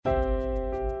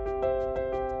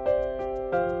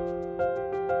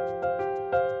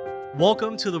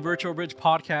Welcome to the Virtual Bridge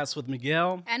Podcast with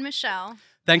Miguel and Michelle.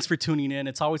 Thanks for tuning in.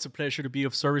 It's always a pleasure to be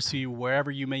of service to you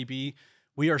wherever you may be.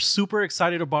 We are super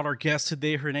excited about our guest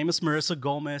today. Her name is Marissa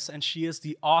Gomez, and she is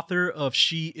the author of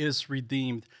She Is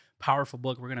Redeemed. Powerful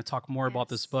book. We're going to talk more about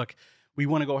this book. We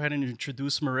want to go ahead and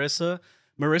introduce Marissa.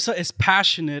 Marissa is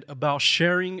passionate about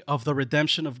sharing of the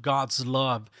redemption of God's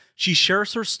love. She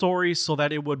shares her story so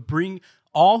that it would bring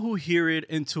all who hear it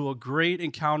into a great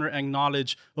encounter and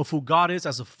knowledge of who God is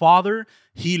as a father,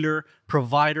 healer,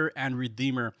 provider, and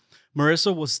redeemer.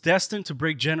 Marissa was destined to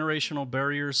break generational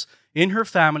barriers in her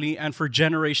family and for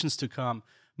generations to come.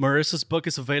 Marissa's book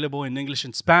is available in English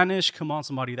and Spanish. Come on,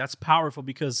 somebody. That's powerful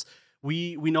because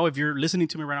we know if you're listening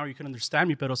to me right now, you can understand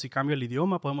me, pero si cambio el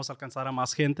idioma, podemos alcanzar a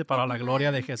más gente para la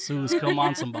gloria de Jesús. Come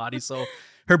on, somebody. So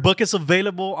her book is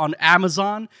available on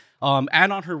Amazon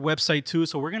and on her website too.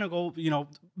 So we're going to go,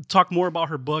 talk more about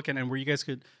her book and where you guys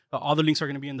could, all the links are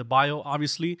going to be in the bio,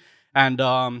 obviously. And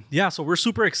so we're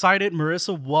super excited.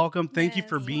 Marissa, welcome. Thank you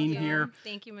for being here.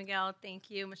 Thank you, Miguel.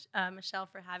 Thank you, Michelle,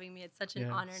 for having me. It's such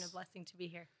an honor and a blessing to be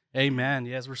here. Amen.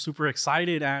 Yes, we're super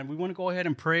excited. And we want to go ahead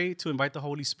and pray to invite the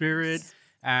Holy Spirit.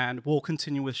 And we'll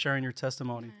continue with sharing your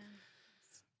testimony. Amen.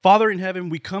 Father in heaven,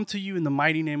 we come to you in the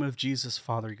mighty name of Jesus,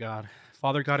 Father God.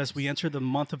 Father God, as we enter the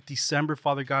month of December,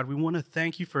 Father God, we want to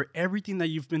thank you for everything that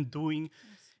you've been doing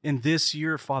in this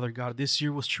year, Father God. This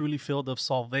year was truly filled of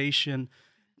salvation,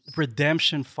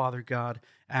 redemption, Father God,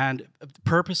 and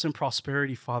purpose and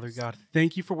prosperity, Father God.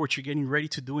 Thank you for what you're getting ready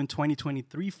to do in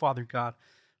 2023, Father God.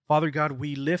 Father God,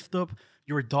 we lift up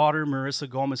your daughter, Marissa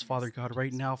Gomez, Father God,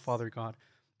 right now, Father God.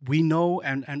 We know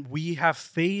and we have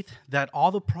faith that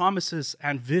all the promises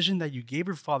and vision that you gave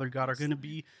her, Father God, are going to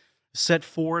be set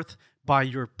forth by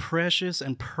your precious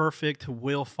and perfect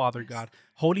will, Father God.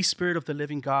 Holy Spirit of the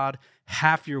living God,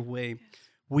 have your way.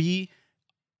 We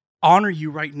honor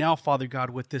you right now, Father God,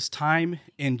 with this time.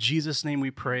 In Jesus' name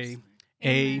we pray.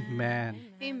 Amen.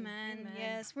 Amen.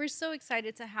 Yes, we're so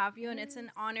excited to have you, and it's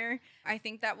an honor. I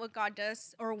think that what God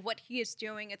does, or what he is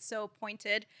doing, it's so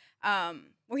appointed,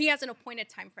 where he has an appointed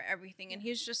time for everything, and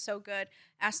he's just so good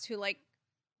as to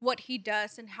what he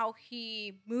does and how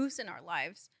he moves in our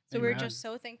lives. So Amen. We're just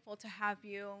so thankful to have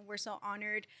you. We're so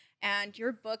honored, and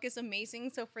your book is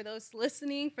amazing. So for those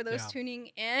listening, for those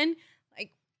tuning in,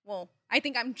 I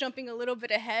think I'm jumping a little bit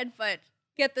ahead, but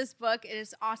get this book. It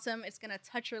is awesome. It's going to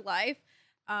touch your life.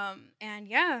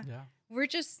 We're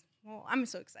just, I'm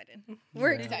so excited.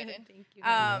 We're excited. Thank you.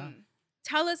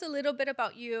 Tell us a little bit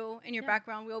about you and your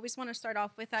background. We always want to start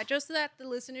off with that just so that the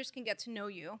listeners can get to know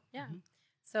you. Yeah.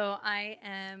 So I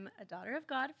am a daughter of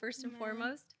God, first and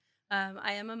foremost.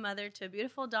 I am a mother to a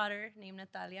beautiful daughter named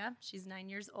Natalia. She's 9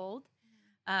 years old.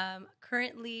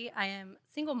 Currently, I am a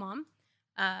single mom.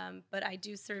 But I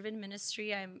do serve in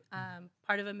ministry. I'm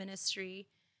part of a ministry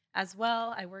as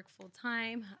well. I work full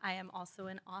time. I am also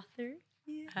an author.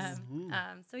 Yes.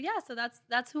 So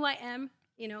that's who I am.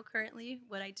 Currently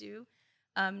what I do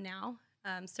now,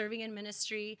 serving in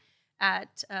ministry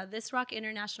at This Rock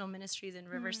International Ministries in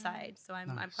Riverside. So I'm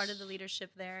part of the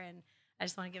leadership there, and I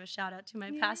just want to give a shout out to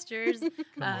my pastors,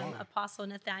 Apostle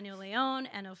Nathaniel Leon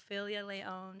and Ophelia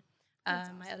Leon.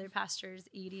 My other pastors,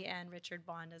 Edie and Richard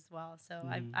Bond, as well. So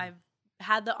I've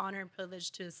had the honor and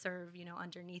privilege to serve,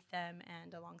 underneath them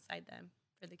and alongside them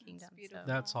for the kingdom.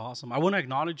 That's awesome. I want to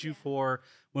acknowledge you for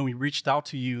when we reached out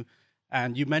to you,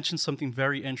 and you mentioned something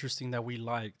very interesting that we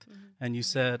liked. And you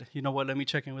said, you know what, let me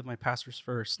check in with my pastors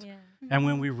first. Yeah. And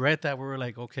when we read that, we were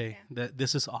like, okay,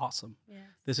 this is awesome. Yes.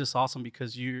 This is awesome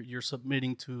because you're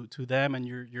submitting to them, and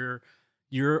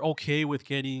you're okay with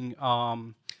getting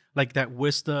that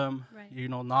wisdom,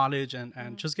 knowledge,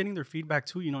 and just getting their feedback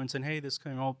too, and saying, hey, this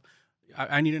came up,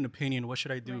 I need an opinion. What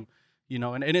should I do?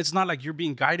 Right. And it's not like you're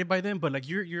being guided by them, but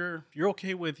you're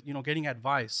okay with, getting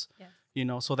advice. Yes.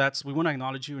 So we want to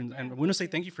acknowledge you, and we want to say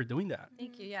thank you for doing that.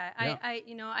 Thank you. Yeah.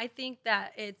 I think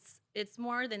that it's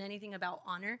more than anything about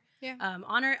honor. Yeah.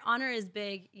 Honor is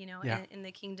big, in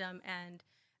the kingdom, and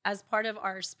as part of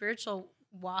our spiritual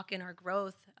walk and our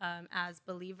growth as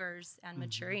believers and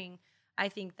maturing, I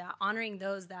think that honoring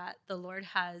those that the Lord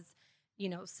has,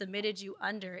 submitted you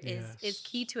under is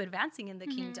key to advancing in the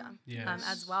kingdom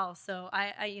as well. So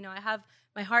I have,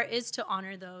 my heart is to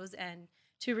honor those and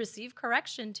to receive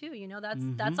correction too.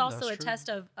 That's also a test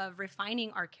of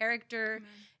refining our character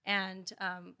and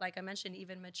like I mentioned,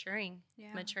 even maturing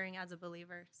as a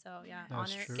believer. So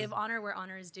give honor where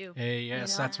honor is due. Hey,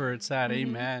 yes, that's where it's at.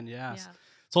 Amen. Yes. Yeah.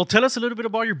 So tell us a little bit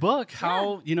about your book.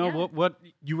 How what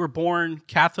you were born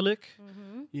Catholic.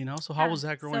 So how was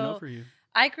that growing up for you?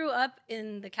 I grew up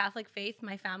in the Catholic faith.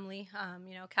 My family,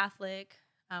 Catholic.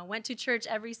 went to church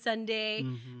every Sunday,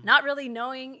 Mhm. not really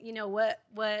knowing,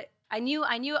 what I knew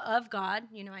of God,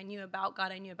 I knew about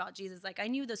God, I knew about Jesus. Like I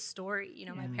knew the story,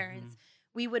 my Yeah. parents,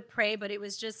 we would pray, but it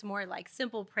was just more like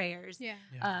simple prayers. Yeah.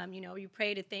 Yeah. You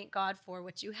pray to thank God for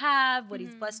what you have, what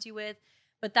he's blessed you with,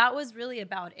 but that was really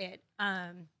about it.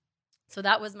 So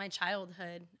that was my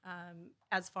childhood,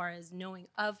 as far as knowing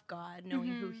of God,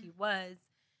 knowing who he was.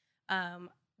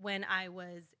 When I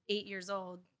was 8 years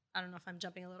old, I don't know if I'm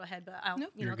jumping a little ahead, but I'll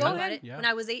Nope. You're talk good. about it. Yeah. When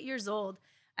I was 8 years old,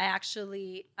 I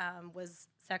actually was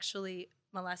sexually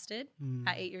molested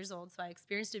at 8 years old. So I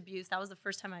experienced abuse. That was the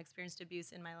first time I experienced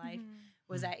abuse in my life,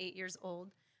 was at 8 years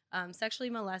old. Sexually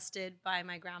molested by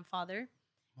my grandfather.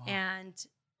 Wow. And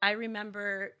I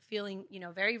remember feeling,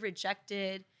 very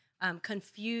rejected,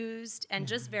 confused, and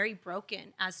just very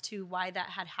broken as to why that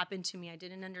had happened to me. I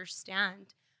didn't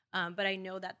understand. But I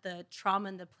know that the trauma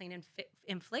and the pain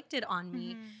inflicted on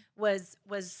me was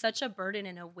such a burden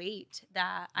and a weight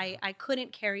that I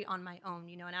couldn't carry on my own,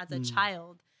 and as a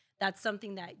child, that's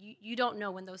something that you don't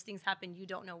know when those things happen. You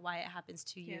don't know why it happens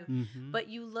to you. Yeah. But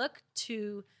you look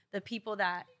to the people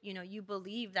that, you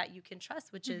believe that you can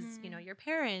trust, which is, your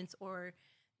parents or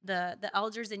the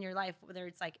elders in your life, whether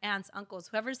it's like aunts, uncles,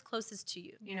 whoever's closest to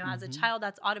you. As a child,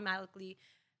 that's automatically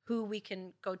who we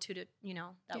can go to,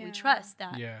 that we trust,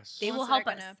 that Yes. they Ones will that help are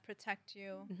us. gonna protect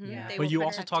you. Yeah. They But will you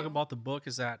also protect talk you. about the book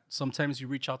is that sometimes you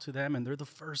reach out to them and they're the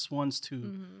first ones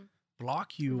to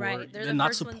block you Right. or They're the not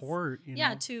first ones- support. You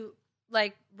yeah, know? to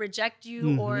like reject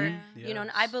you or, Yeah. and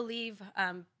I believe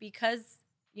because,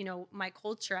 my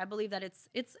culture, I believe that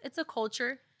it's a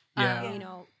culture.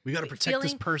 Yeah. We got to protect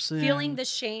this person. Feeling the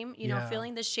shame, Yeah.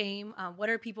 feeling the shame. What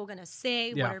are people going to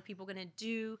say? Yeah. What are people going to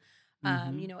do?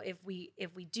 If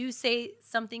we do say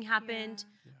something happened.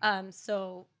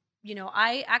 So,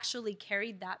 I actually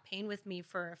carried that pain with me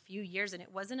for a few years. And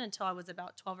it wasn't until I was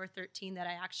about 12 or 13 that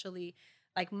I actually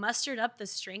like mustered up the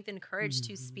strength and courage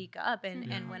to speak up.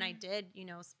 And when I did,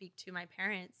 speak to my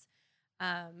parents,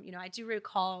 I do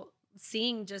recall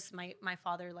seeing just my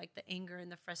father, like the anger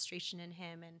and the frustration in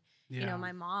him. And,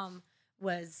 my mom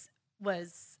was,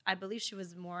 I believe she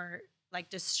was more like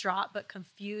distraught, but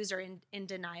confused or in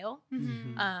denial.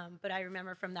 But I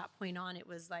remember from that point on, it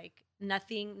was like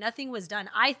nothing was done.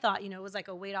 I thought, it was like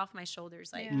a weight off my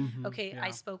shoulders. Like, okay,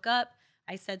 I spoke up,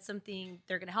 I said something,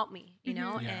 they're going to help me,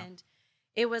 Yeah. and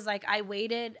it was like, I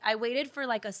waited for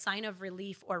like a sign of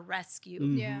relief or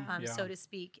rescue, so to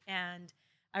speak. And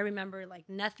I remember like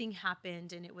nothing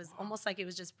happened, and it was almost like it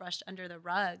was just brushed under the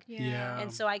rug. Yeah.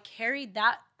 And so I carried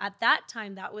that. At that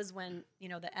time, that was when,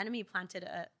 the enemy planted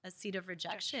a seed of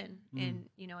rejection in,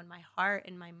 in my heart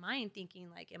and my mind, thinking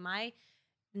like, am I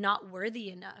not worthy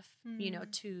enough,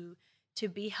 to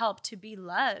be helped, to be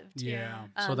loved? Yeah.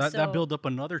 So that built up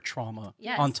another trauma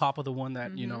on top of the one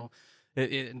that,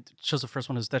 it's just the first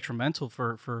one is detrimental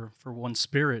for one's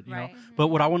spirit, you know. But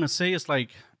what I want to say is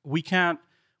like,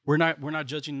 we're not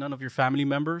judging none of your family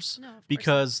members,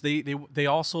 because they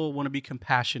also want to be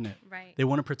compassionate. Right. They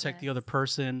want to protect the other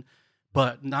person,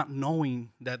 but not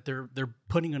knowing that they're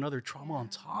putting another trauma on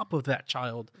top of that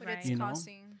child. But it's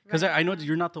causing. Because I know that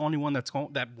you're not the only one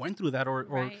that went through that,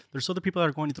 or there's other people that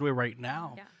are going through it right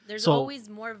now. Yeah. There's always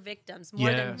more victims, more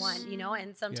than one,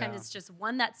 and sometimes Yeah. it's just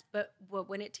one but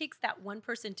when it takes that one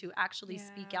person to actually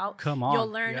speak out, Come on. you'll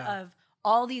learn of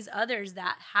all these others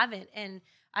that haven't. And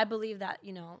I believe that,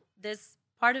 this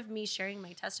part of me sharing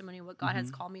my testimony, what God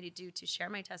has called me to do, to share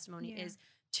my testimony, is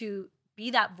to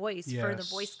be that voice for the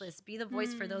voiceless, be the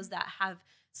voice for those that have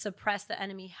suppressed, the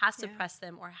enemy has suppressed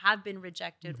them, or have been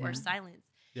rejected or silenced.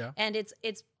 Yeah. And it's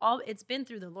been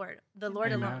through the Lord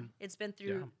Amen. alone. It's been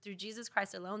through Jesus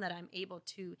Christ alone that I'm able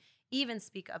to even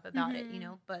speak up about it,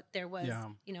 but there was,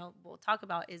 we'll talk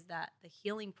about is that the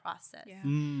healing process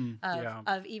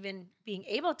of even being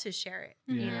able to share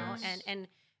it, and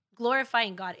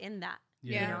glorifying God in that,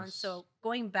 and so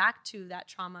going back to that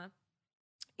trauma,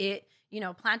 it,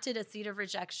 planted a seed of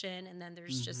rejection, and then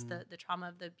there's just the trauma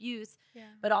of the abuse,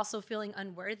 but also feeling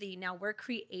unworthy. Now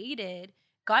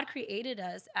God created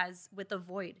us as with a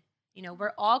void.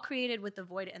 We're all created with the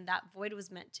void, and that void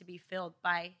was meant to be filled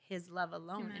by his love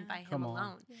alone and by him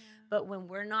alone. Yeah. But when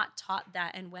we're not taught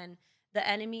that, and when the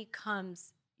enemy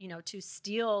comes, to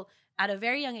steal at a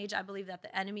very young age, I believe that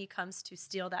the enemy comes to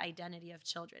steal the identity of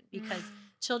children, because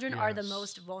children are the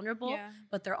most vulnerable,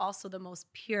 but they're also the most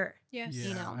pure. Yes.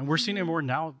 Yeah. And we're seeing it more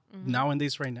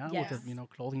nowadays right now with the,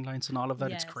 clothing lines and all of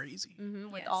that. It's crazy.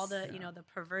 With all the, the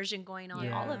perversion going on,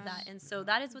 all of that. And so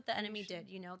that is what the enemy did,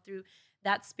 through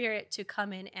that spirit to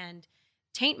come in and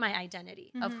taint my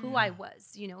identity of who I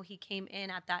was. He came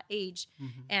in at that age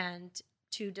and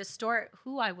to distort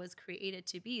who I was created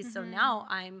to be. So now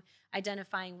I'm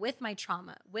identifying with my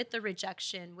trauma, with the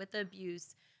rejection, with the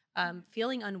abuse,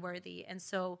 feeling unworthy. And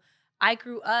so I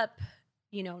grew up,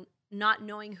 not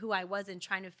knowing who I was and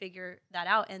trying to figure that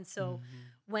out. And so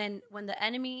when the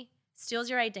enemy steals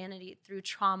your identity through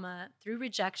trauma, through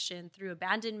rejection, through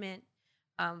abandonment,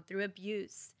 through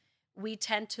abuse, we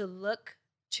tend to look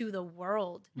to the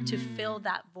world to fill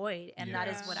that void. And that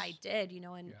is what I did,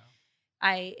 and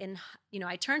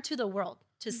I turned to the world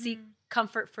to seek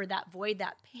comfort for that void,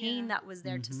 that pain that was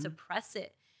there, to suppress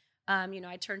it.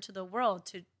 I turned to the world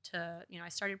to I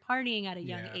started partying at a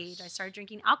young age. I started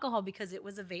drinking alcohol because it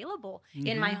was available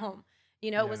in my home.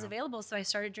 It was available. So I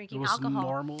started drinking alcohol.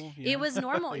 Normal. It was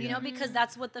normal, because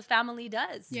that's what the family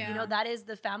does. Yeah. That is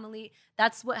the family.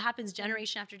 That's what happens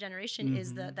generation after generation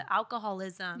is the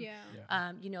alcoholism,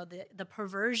 the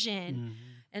perversion.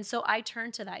 And so I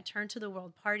turned to that. I turned to the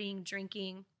world, partying,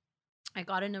 drinking. I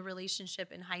got in a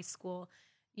relationship in high school,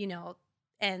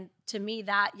 and to me,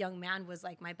 that young man was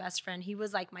like my best friend. He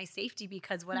was like my safety,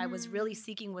 because what I was really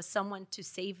seeking was someone to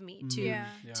save me,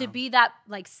 to be that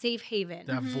like safe haven.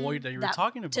 That void that you were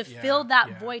talking about. To fill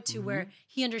that void to where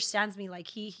he understands me, like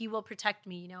he will protect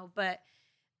me, but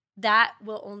that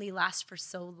will only last for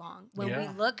so long. When we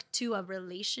look to a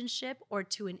relationship or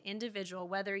to an individual,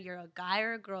 whether you're a guy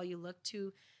or a girl, you look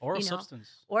to a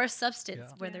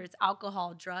substance, whether it's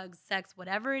alcohol, drugs, sex,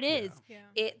 whatever it is,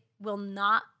 it will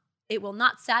not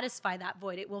satisfy that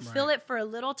void. It will fill it for a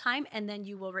little time, and then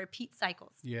you will repeat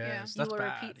cycles. Yes, you will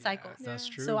repeat cycles. That's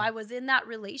true. So I was in that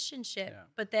relationship,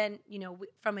 but then,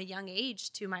 from a young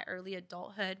age to my early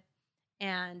adulthood,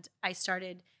 and I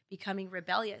started becoming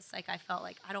rebellious. Like I felt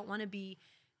like I don't want to be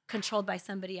controlled by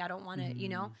somebody. I don't want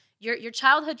to, your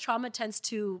childhood trauma tends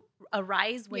to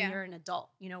arise when you're an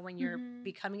adult. When you're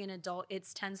becoming an adult, it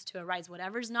tends to arise.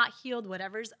 Whatever's not healed,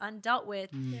 whatever's undealt with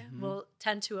will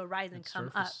tend to arise and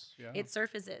come up. It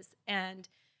surfaces. And,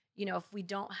 if we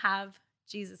don't have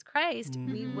Jesus Christ,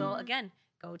 we will, again,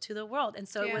 go to the world. And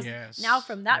so it was now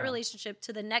from that relationship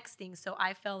to the next thing. So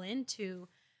I fell into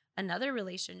another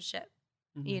relationship.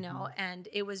 And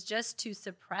it was just to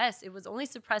suppress. It was only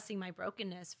suppressing my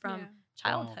brokenness from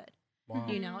childhood.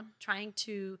 Wow. Trying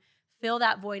to fill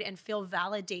that void and feel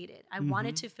validated. I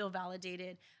wanted to feel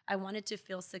validated. I wanted to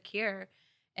feel secure.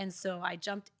 And so I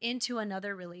jumped into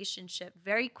another relationship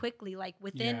very quickly, like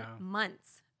within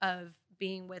months of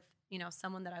being with,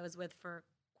 someone that I was with for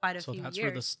quite a few years. So that's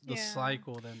where the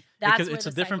cycle then. That's because it's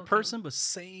a different person, but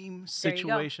same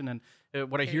situation. And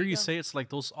what I hear you say, it's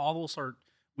like all those are,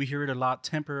 we hear it a lot,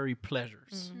 temporary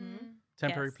pleasures.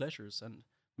 Temporary pleasures. And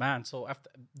man, so after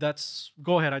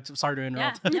go ahead. I'm sorry to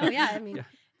interrupt. I mean,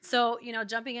 so,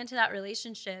 jumping into that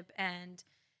relationship, and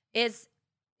is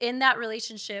in that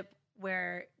relationship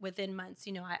where within months,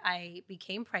 I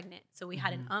became pregnant. So we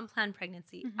had an unplanned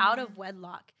pregnancy out of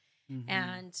wedlock.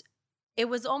 And it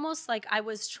was almost like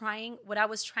what I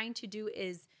was trying to do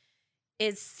is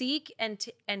seek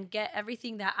and get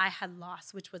everything that I had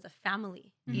lost, which was a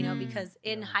family, because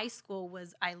in high school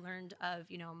I learned of,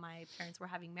 my parents were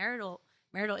having marital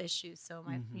issues. So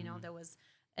there was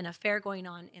an affair going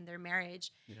on in their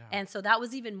marriage. And so that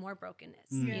was even more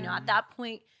brokenness. At that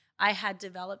point I had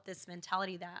developed this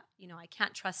mentality that, I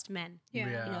can't trust men,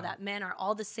 that men are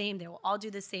all the same. They will all do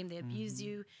the same. They abuse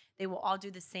you. They will all do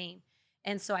the same.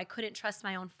 And so I couldn't trust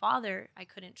my own father. I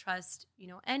couldn't trust,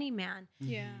 any man.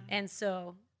 And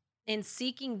so in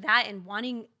seeking that and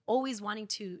always wanting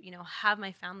to, have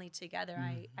my family together,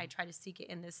 I tried to seek it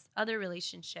in this other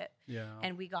relationship.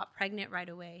 And we got pregnant right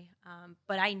away.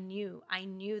 But I knew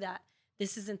that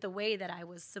this isn't the way that I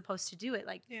was supposed to do it.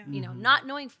 Like, not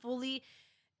knowing fully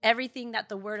everything that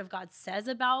the Word of God says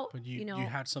about, but you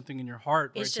had something in your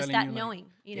heart. It's just that knowing,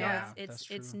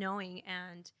 it's knowing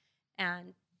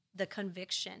and the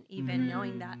conviction, even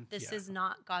knowing that this is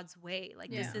not God's way. Like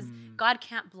this is, God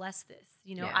can't bless this.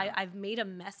 I've made a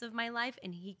mess of my life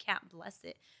and He can't bless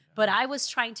it. But I was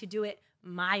trying to do it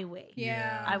my way.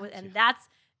 And that's,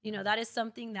 that is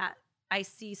something that I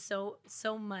see so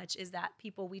much, is that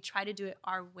we try to do it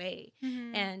our way.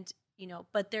 And,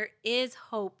 but there is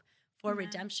hope for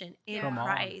redemption in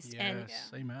Christ. And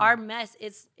our mess,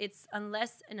 it's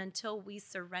unless and until we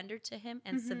surrender to Him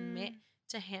and submit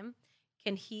to Him,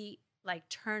 can He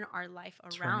turn our life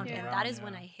around. And that is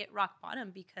when I hit rock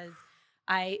bottom, because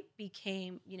I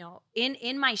became,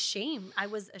 in my shame, I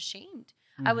was ashamed.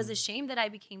 I was ashamed that I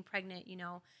became pregnant,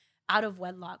 out of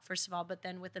wedlock, first of all, but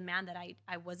then with a man that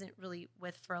I wasn't really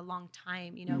with for a long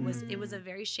time. It was a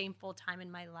very shameful time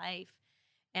in my life.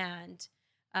 And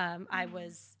I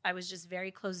was just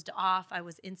very closed off. I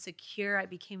was insecure. I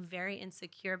became very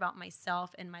insecure about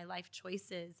myself and my life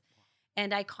choices.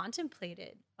 And I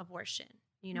contemplated abortion.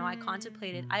 I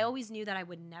contemplated, I always knew that I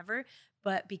would never,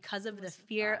 but because of the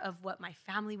fear of what my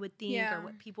family would think or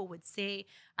what people would say,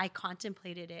 I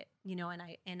contemplated it,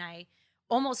 and I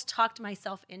almost talked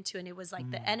myself into, and it was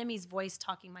like the enemy's voice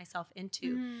talking myself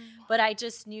into. But I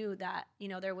just knew that,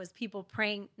 there was people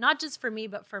praying, not just for me,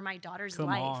 but for my daughter's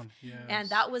life. Yes. And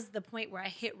that was the point where I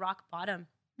hit rock bottom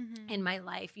in my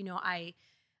life.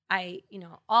 I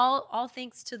all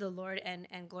thanks to the Lord and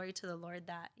glory to the Lord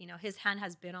that, his hand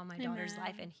has been on my daughter's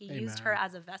life, and he used her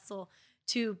as a vessel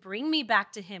to bring me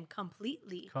back to him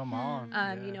completely. Come on.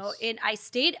 Yes. And I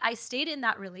stayed in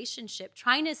that relationship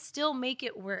trying to still make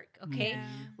it work. Okay. Yeah.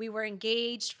 We were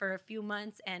engaged for a few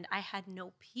months and I had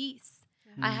no peace.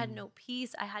 Yeah. I had no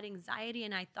peace. I had anxiety,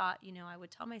 and I thought, I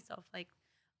would tell myself, like,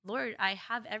 Lord, I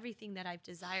have everything that I've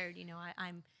desired.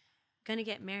 I'm gonna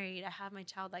get married. I have my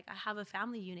child. Like, I have a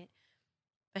family unit.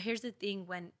 But here's the thing: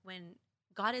 when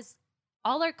God is,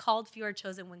 all are called, few are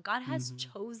chosen. When God has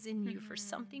chosen you for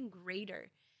something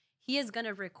greater, He is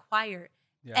gonna require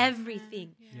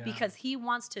everything because He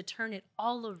wants to turn it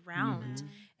all around.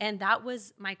 And that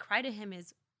was my cry to Him: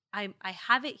 is I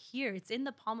have it here. It's in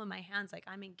the palm of my hands. Like,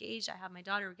 I'm engaged. I have my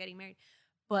daughter. We're getting married.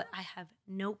 But I have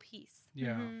no peace.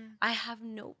 Yeah, I have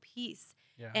no peace.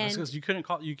 Yeah, and because you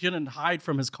couldn't hide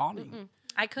from His calling.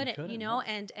 I couldn't,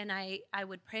 and I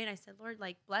would pray, and I said, Lord,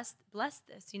 like, bless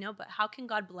this, but how can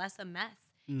God bless a mess?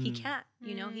 He can't,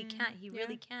 He can't, He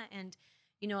really can't. And,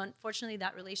 unfortunately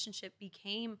that relationship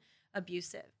became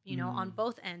abusive, on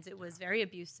both ends. It was very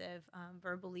abusive,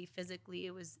 verbally, physically,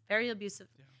 it was very abusive,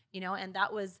 and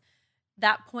that was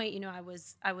that point, I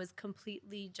was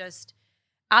completely just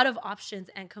out of options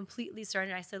and completely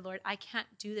surrendered. I said, Lord, I can't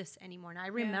do this anymore. And I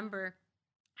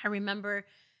remember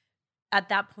at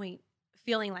that point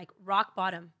feeling like rock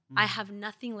bottom. I have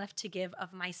nothing left to give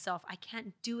of myself. I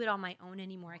can't do it on my own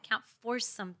anymore. I can't force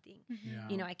something.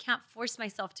 I can't force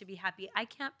myself to be happy. I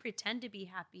can't pretend to be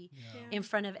happy in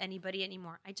front of anybody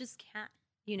anymore. I just can't,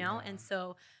 And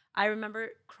so I remember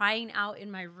crying out in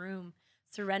my room,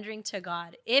 surrendering to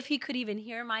God. If He could even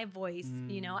hear my voice,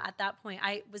 at that point,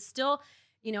 I was still,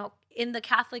 in the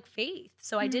Catholic faith.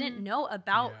 So I didn't know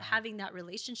about having that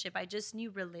relationship. I just knew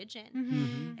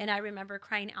religion. And I remember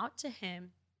crying out to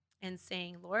Him and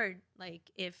saying, Lord, like,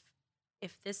 if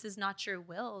this is not your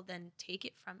will, then take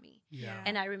it from me.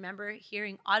 And I remember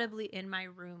hearing audibly in my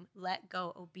room, let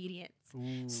go, obedience.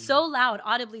 So loud,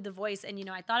 audibly, the voice. And,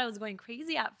 I thought I was going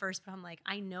crazy at first, but I'm like,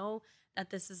 I know that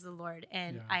this is the Lord,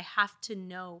 and I have to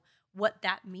know what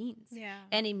that means.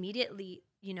 And immediately,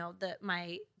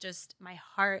 my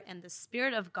heart and the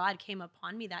Spirit of God came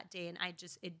upon me that day, and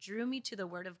it drew me to the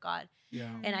Word of God.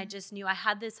 And I just knew I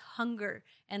had this hunger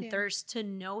and thirst to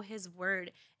know His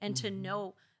Word and to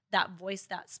know that voice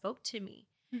that spoke to me.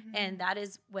 And that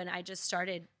is when I just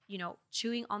started,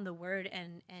 chewing on the Word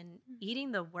and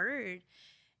eating the Word.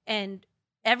 And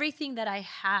everything that I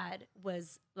had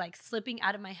was like slipping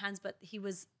out of my hands, but He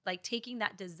was like taking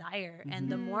that desire. And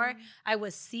the more I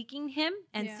was seeking Him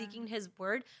and seeking His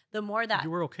Word, the more that you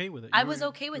were okay with it. I was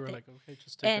okay with it. Like, okay,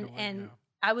 just take it away. And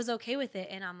I was okay with it.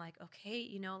 And I'm like, okay,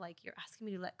 like, you're asking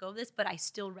me to let go of this, but I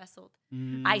still wrestled.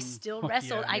 I still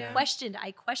wrestled. I questioned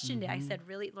it. I said,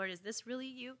 really, Lord, is this really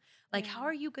you? Like, how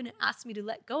are you going to ask me to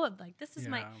let go of, like, this is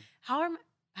how am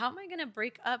I going to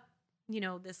break up,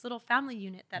 this little family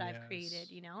unit that I've created,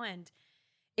 and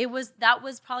that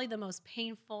was probably the most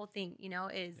painful thing,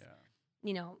 is,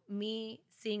 me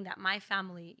seeing that my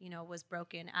family, was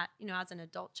broken as an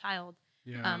adult child.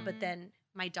 But then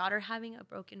my daughter having a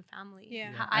broken family.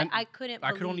 I couldn't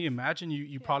believe. I could only imagine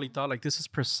you probably thought, like, this is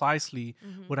precisely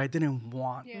what I didn't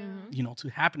want, to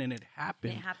happen, and it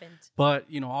happened. It happened. But,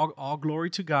 all glory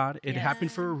to God. It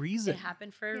happened for a reason. It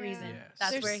happened for a reason.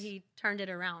 That's where He turned it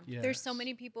around. There's so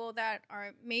many people that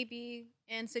are maybe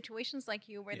in situations like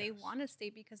you where they want to stay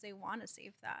because they want to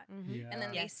save that. And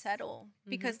then they settle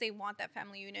because they want that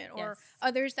family unit. Or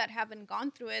others that haven't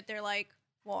gone through it, they're like,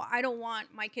 well, I don't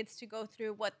want my kids to go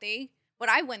through what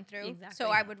I went through, so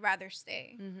I would rather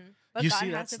stay. But you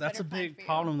God see, that's a big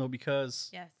problem, though,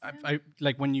 because I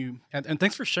like when you and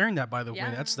thanks for sharing that, by the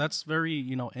way. That's very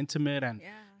intimate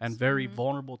and very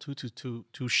vulnerable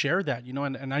to share that,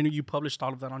 and I know you published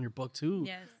all of that on your book too.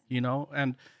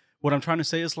 And what I'm trying to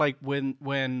say is, like,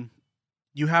 when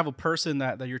you have a person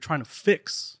that you're trying to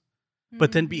fix,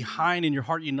 but then behind in your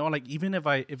heart, like, even if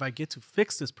I get to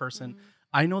fix this person,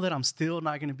 I know that I'm still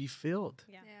not going to be filled.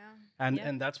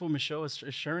 And that's what Michelle is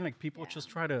sharing. Like, people just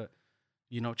try to,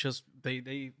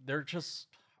 they're just,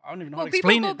 I don't even know Well, how to people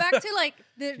explain go it. back to like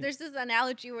there's this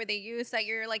analogy where they use that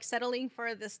you're like settling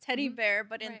for this teddy bear,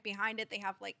 but in Right. behind it they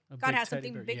have like A God big has teddy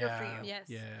something bear. bigger for you. Yes.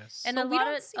 Yes. And So a we lot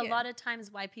don't of see it.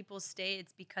 times why people stay,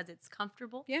 it's because it's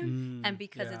comfortable Yeah. and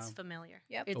because yeah. it's familiar.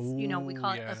 Yep. It's we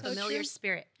call it a yes. So familiar true.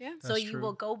 spirit. Yeah. So That's you true.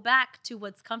 will go back to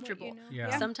what's What comfortable. you know.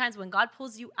 Yeah. Sometimes when God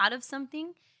pulls you out of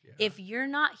something, Yeah. if you're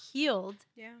not healed,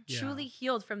 Yeah. Yeah. truly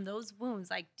healed from those wounds,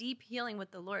 like deep healing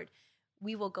with the Lord,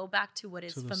 we will go back to what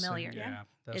is To the same- familiar. Yeah,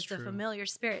 that's It's true. a familiar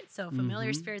spirit. So familiar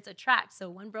Mhm. spirits attract.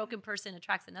 So one broken person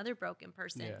attracts another broken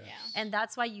person. Yes. Yeah. And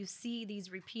that's why you see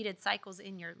these repeated cycles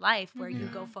in your life where you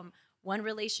Mhm. go from one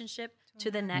relationship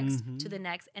to the next, to Mhm. the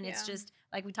next. And it's Yeah. just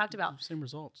like we talked about, Same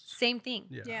results. same thing.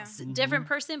 Yeah. Yeah. Different Mhm.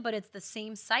 person, but it's the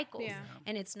same cycles. Yeah.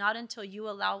 And it's not until you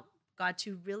allow God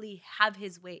to really have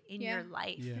his way in Yeah. your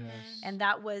life. Yes. And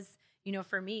that was,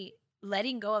 for me,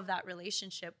 letting go of that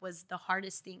relationship was the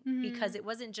hardest thing because it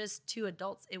wasn't just two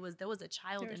adults. There was a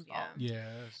child There's- involved.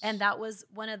 Yes. And that was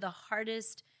one of the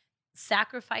hardest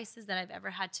sacrifices that I've ever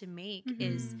had to make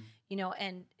is,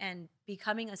 and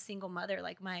becoming a single mother,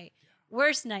 like my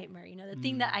worst nightmare, the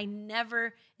thing that I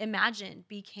never imagined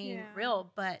became Yeah.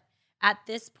 real. But at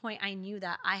this point, I knew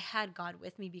that I had God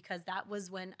with me because that was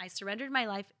when I surrendered my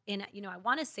life. And, I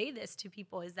want to say this to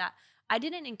people is that I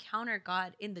didn't encounter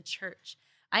God in the church.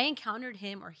 I encountered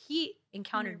him, or he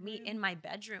encountered me room. in my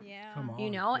bedroom. Yeah. Come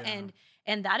on. Yeah.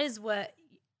 And that is what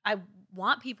I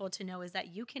want people to know is that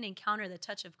you can encounter the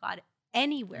touch of God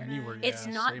anywhere. Anywhere, It's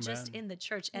yes. not Amen. just in the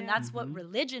church. And Yeah. that's what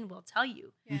religion will tell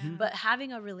you. Yeah. Mhm. But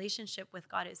having a relationship with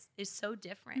God is so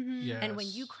different. Mhm. Yes. And when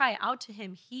you cry out to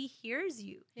him, he hears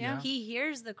you. Yeah. He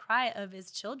hears the cry of his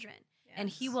children. And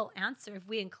he Yes. will answer if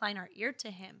we incline our ear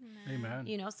to him.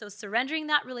 Amen. So surrendering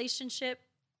that relationship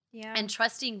Yeah. and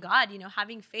trusting God,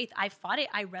 having faith. I fought it.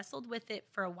 I wrestled with it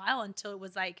for a while until it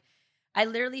was like, I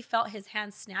literally felt his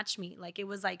hand snatch me. Like it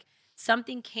was like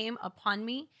something came upon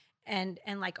me and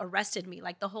like arrested me.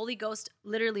 Like the Holy Ghost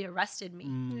literally arrested me.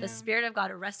 Mm. The Spirit of God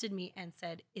arrested me and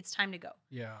said, it's time to go.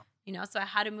 Yeah. So I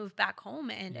had to move back home.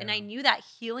 And I Yeah. knew that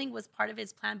healing was part of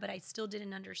his plan, but I still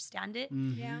didn't understand it.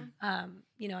 Mhm. Yeah.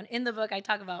 And in the book, I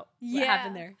talk about what Yeah.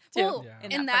 happened there too. Well, Yeah.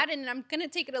 in and part. and I'm gonna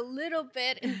take it a little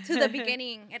bit into the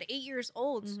beginning. At 8 years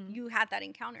old, Mhm. you had that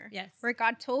encounter. Yes. Where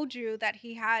God told you that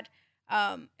He had.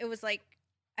 It was like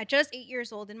at just 8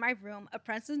 years old in my room, a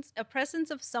presence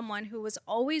of someone who was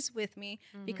always with me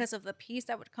Mhm. because of the peace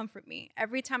that would comfort me.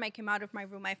 Every time I came out of my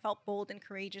room, I felt bold and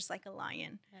courageous like a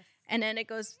lion. Yes. And then it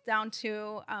goes down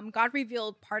to God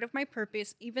revealed part of my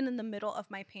purpose, even in the middle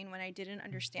of my pain when I didn't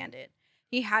understand it.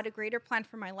 He had a greater plan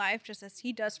for my life, just as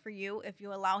He does for you if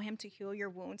you allow Him to heal your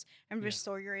wounds and Yeah.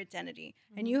 restore your identity.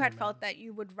 And you had felt that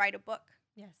you would write a book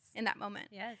Yes. in that moment.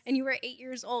 Yes. And you were 8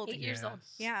 years old. 8 years old.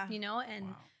 Yes. Yeah.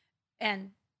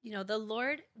 And Wow. the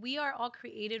Lord, we are all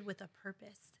created with a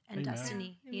purpose and Amen.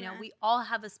 destiny. Yeah. Amen. We all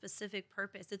have a specific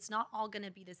purpose. It's not all going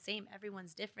to be the same.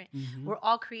 Everyone's different. Mhm. We're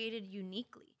all created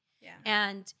uniquely. Yeah.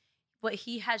 And what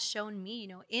He has shown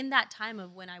me, in that time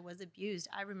of when I was abused,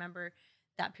 I remember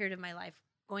that period of my life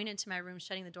going into my room,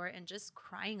 shutting the door, and just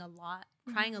crying a lot,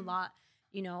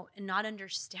 and not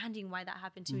understanding why that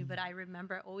happened to me. But I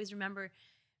always remember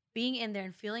being in there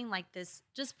and feeling like this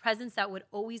just presence that would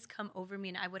always come over me,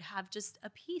 and I would have just a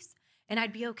peace and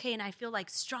I'd be okay. And I feel like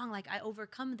strong, like I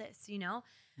overcome this,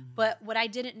 Mhm. But what I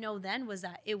didn't know then was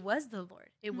that it was the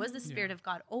Lord. It was the Mhm. Spirit Yeah. of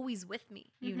God always with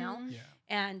me, Mhm. Yeah.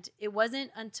 And it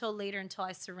wasn't until later, until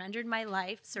I surrendered my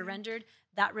life, surrendered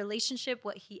that relationship,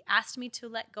 what He asked me to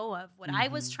let go of, what I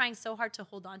was Mhm. trying so hard to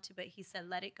hold on to, but He said,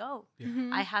 let it go. Yeah.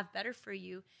 Mhm. I have better for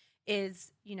you.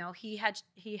 He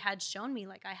had shown me,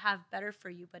 like, I have better for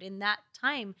you. But in that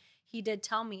time, He did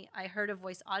tell me, I heard a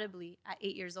voice audibly at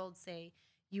 8 years old say,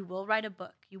 you will write a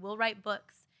book, you will write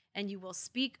books, and you will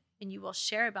speak and you will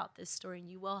share about this story,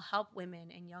 and you will help women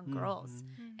and young girls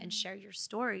Mhm. and share your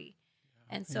story.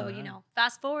 And so, Amen.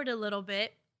 fast forward a little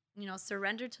bit,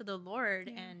 surrender to the Lord.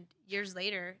 Yeah. And years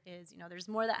later is, there's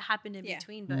more that happened in Yeah.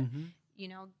 between, but Mhm.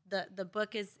 the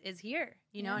book is here,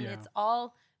 Yeah. and Yeah. it's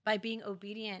all by being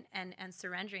obedient and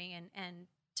surrendering and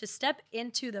to step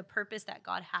into the purpose that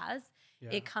God has. Yeah.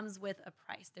 It comes with a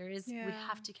price. We Yeah.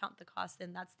 have to count the cost.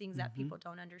 And that's things that Mhm. people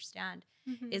don't understand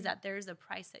Mhm. is that there's a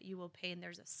price that you will pay and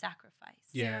there's a sacrifice.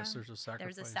 Yes, Yeah. there's a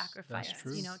sacrifice. There's a sacrifice, That's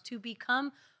true. to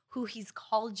become who He's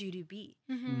called you to be.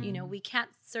 Mhm. We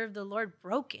can't serve the Lord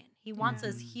broken. He wants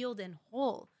us Mhm. healed and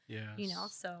whole, Yes.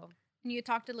 so And you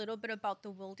talked a little bit about the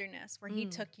wilderness where He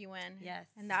Mm. took you in. Yes.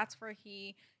 And that's where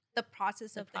the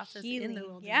process The of process the in healing. the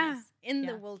Yeah. wilderness. In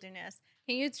the Yeah. wilderness.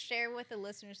 Can you share with the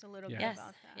listeners a little bit Yes.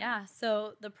 about that? Yeah.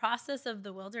 So the process of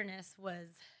the wilderness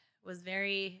was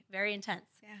very, very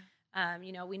intense. Yeah.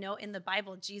 You know, we know in the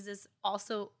Bible, Jesus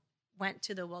also went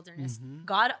to the wilderness. Mhm.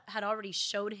 God had already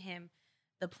showed him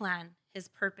the plan, his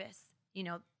purpose, you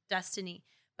know, destiny,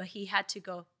 but he had to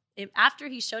go. After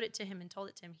he showed it to him and told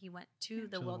it to him, he went to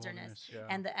the wilderness, yeah.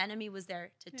 and the enemy was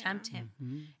there to tempt him.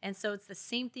 Mhm. And so it's the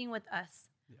same thing with us.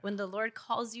 Yeah. When the Lord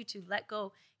calls you to let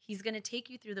go, he's going to take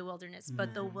you through the wilderness,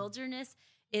 but the Mhm. wilderness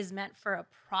is meant for a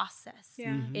process.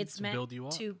 Yeah. Mhm. It's To meant build you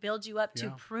up. to build you up, to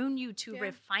Yeah. prune you, to Yeah.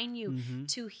 refine you, Mhm.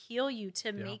 to heal you, to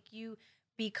Yeah. make you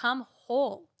become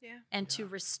whole, Yeah. and to Yeah.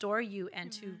 restore you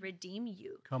and to Amen. redeem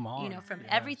you. Come on. You know, from Yes.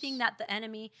 everything that the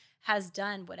enemy has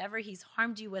done, whatever he's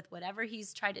harmed you with, whatever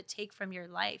he's tried to take from your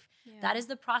life, that is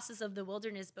the process of the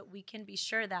wilderness. But we can be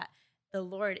sure that the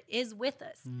Lord is with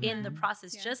us in the Mhm.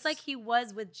 process, just like Yes. he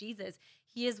was with Jesus.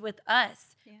 He is with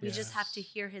us. Yes. We just have to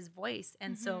Yes. hear his voice.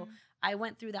 And so Mhm. I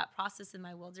went through that process in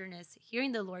my wilderness,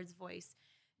 hearing the Lord's voice,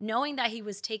 knowing that he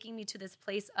was taking me to this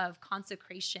place of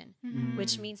consecration, Mhm.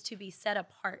 which means to be set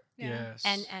apart Yeah. Yes.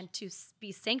 and to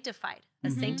be sanctified, a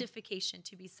Mhm. sanctification,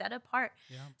 to be set apart.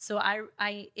 Yeah. So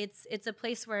it's a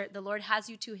place where the Lord has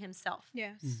you to himself.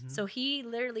 Yes. Mhm. So he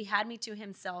literally had me to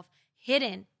himself,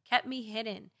 hidden, kept me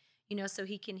hidden, you know, so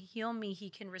he can heal me, he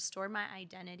can restore my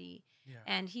identity. Yeah.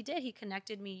 And he did. He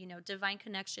connected me, you know, divine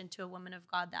connection to a woman of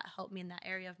God that helped me in that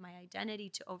area of my identity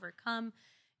to overcome,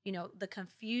 you know, the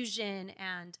confusion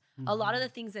and a lot of the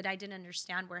things that I didn't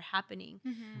understand were happening.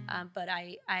 Mhm. But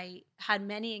I had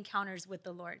many encounters with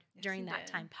the Lord Yes, during you that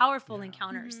did. time, powerful Yeah.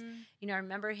 encounters. Mhm. You know, I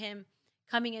remember him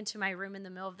coming into my room in the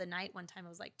middle of the night one time. It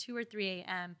was like 2 or 3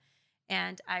 a.m.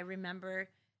 And I remember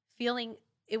feeling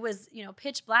it was, you know,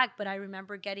 pitch black, but I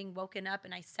remember getting woken up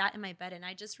and I sat in my bed and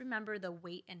I just remember the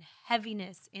weight and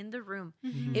heaviness in the room.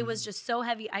 Mhm. It was just so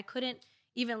heavy. I couldn't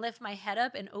even lift my head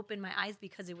up and open my eyes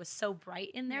because it was so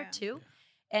bright in there Yeah. too. Yeah.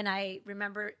 And I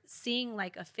remember seeing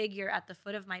like a figure at the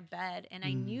foot of my bed, and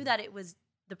I knew Mm. that it was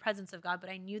the presence of God, but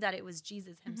I knew that it was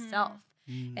Jesus Mhm. himself.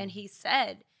 Mm. And he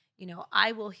said, you know,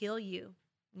 I will heal you.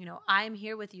 You know, I'm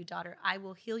here with you, daughter. I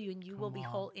will heal you and you will Come be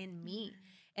on. whole in me.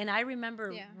 And I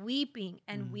remember Yeah. weeping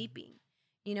and Mm. weeping,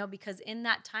 you know, because in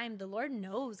that time, the Lord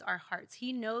knows our hearts.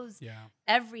 He knows Yeah.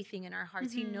 everything in our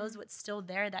hearts. He Mhm. knows what's still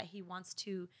there that he wants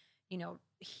to, you know,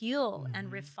 heal and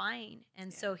Mhm. refine.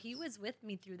 And so he Yes. was with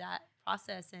me through that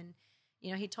process. And,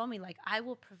 you know, he told me, like, I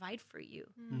will provide for you,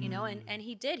 Mhm. you know, Mm. and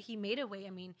he did. He made a way.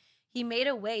 I mean, he made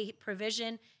a way,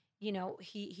 provision, you know,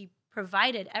 he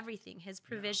provided everything, his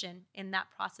provision in that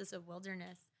process of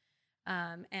wilderness.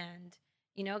 And,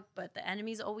 you know, but the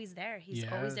enemy's always there. He's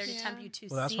always there to Yes. tempt Yeah. you to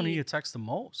Well, that's see. when he attacks the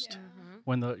most. Yeah. Mhm.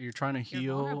 When you're trying to You're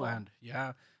heal, vulnerable. and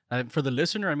yeah, and for the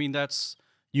listener, I mean,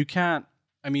 you can't.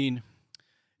 I mean,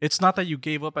 it's not that you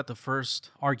gave up at the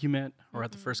first argument or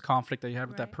at the Mhm. first conflict that you had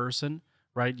with that Right. person,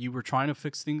 right? You were trying to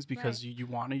fix things because Right. you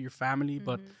wanted your family,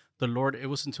 but Mhm. the Lord. It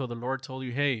was until the Lord told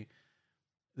you, "Hey,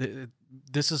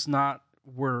 this is not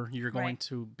where you're going Right.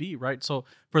 to be," right? So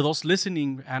for those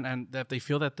listening and that they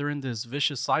feel that they're in this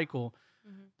vicious cycle,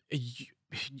 Mhm. you,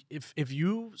 if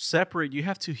you separate, you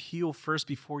have to heal first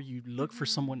before you look for Mhm.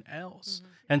 someone else. Mhm.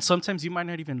 And sometimes you might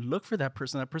not even look for that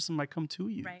person. That person might come to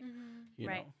you. Right. Mhm. You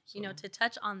Right. know, You know, so- to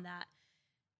touch on that,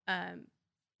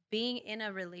 being in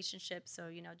a relationship, so,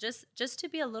 you know, just to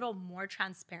be a little more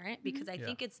transparent, because I Yeah.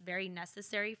 think it's very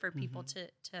necessary for people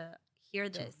Mhm. to hear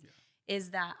So, this, yeah.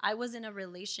 is that I was in a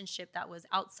relationship that was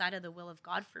outside of the will of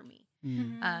God for me.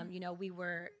 Mm. You know, we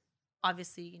were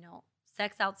obviously, you know,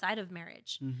 sex outside of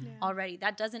marriage Mhm. Yeah. already.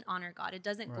 That doesn't honor God. It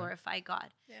doesn't Right. glorify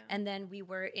God. Yeah. And then we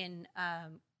were in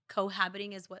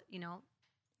cohabiting, is what, you know,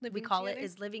 we Living call together. it,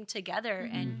 is living together.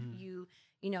 Mhm. And Mhm.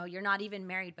 you know, you're not even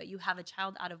married, but you have a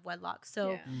child out of wedlock.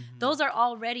 So Yeah. Mhm. those are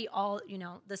already all, you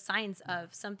know, the signs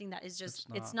of something that is just,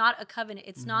 it's not a covenant.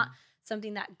 It's not Mhm.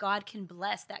 something that God can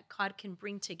bless, that God can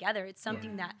bring together. It's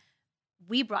something Yeah. that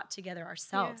we brought together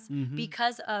ourselves Mhm.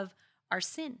 because of our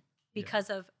sin, Yeah. because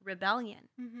of rebellion,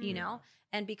 Mhm. you know,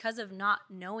 and because of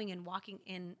not knowing and walking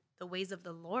in the ways of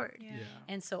the Lord. Yeah. Yeah.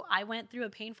 And so I went through a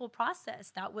painful process.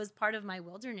 That was part of my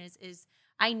wilderness. Is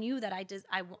I knew that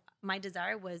my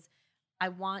desire was, I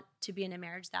want to be in a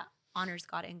marriage that honors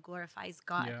God and glorifies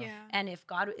God. Yeah. Yeah. And if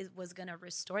God was going to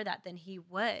restore that, then he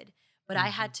would. But I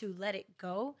had to let it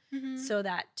go Mhm. so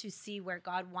that to see where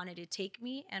God wanted to take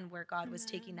me and where God was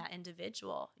taking Amen. that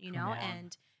individual, you Come know, on.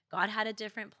 and God had a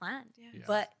different plan. Yes. Yeah.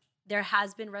 But there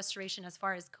has been restoration as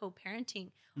far as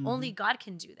co-parenting. Only Mhm. God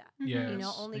can do that. Yes. You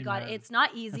know, only God. Amen. It's not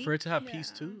And easy for it to have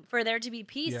peace Yeah. too. for there to be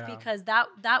peace, Yeah. because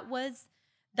that was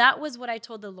what I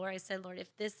told the Lord. I said, Lord,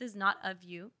 if this is not of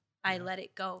you, I Yeah. let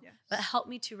it go. Yes. But help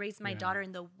me to raise my Yeah. daughter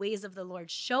in the ways of the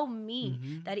Lord. Show me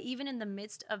Mhm. that even in the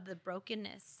midst of the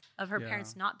brokenness of her Yeah.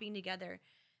 parents not being together,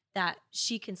 that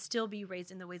she can still be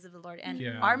raised in the ways of the Lord. And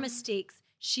Yeah. our mistakes,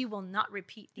 she will not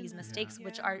repeat these mistakes, Yeah.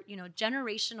 which are,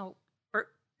 generational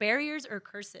barriers or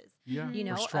curses, Yeah. you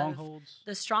know, Or of strongholds.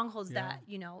 the strongholds Yeah.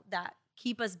 that, that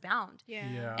keep us bound.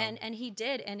 Yeah. And he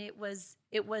did. And it was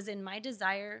in my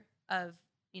desire of,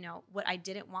 what I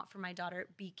didn't want for my daughter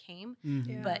became,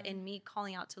 Mhm. but in me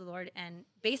calling out to the Lord and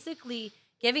basically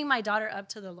giving my daughter up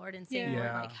to the Lord and saying, Lord,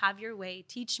 Yeah. like, have your way,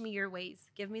 teach me your ways,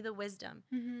 give me the wisdom.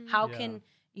 Mhm. How Yeah. can,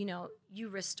 you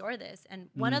restore this? And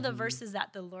one of the Mhm. verses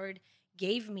that the Lord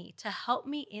gave me to help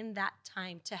me in that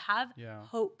time to have Yeah.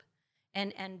 hope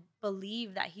and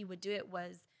believe that he would do it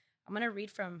was, I'm going to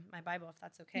read from my Bible if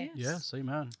that's okay. Yes,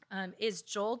 amen. Is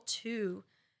Joel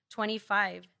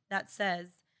 2:25 that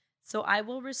says, so I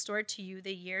will restore to you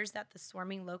the years that the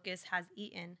swarming locust has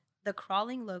eaten, the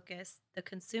crawling locust, the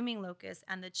consuming locust,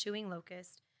 and the chewing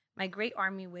locust, my great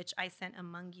army which I sent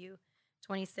among you.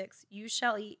 26, you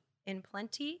shall eat in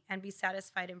plenty and be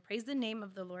satisfied, and praise the name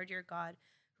of the Lord your God,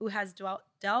 who has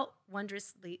dealt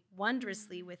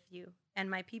wondrously with you, and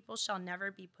my people shall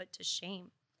never be put to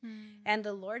shame. And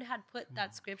the Lord had put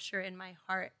that scripture in my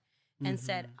heart and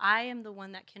said, I am the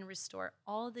one that can restore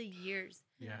all the years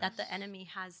that the enemy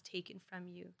has taken from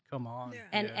you. Come on. Yeah.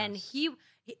 And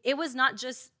it was not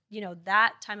just,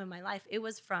 that time of my life. It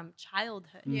was from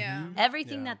childhood. Yeah. Mhm.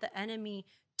 Everything Yeah. that the enemy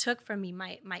took from me,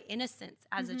 my innocence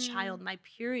as a child, my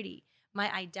purity,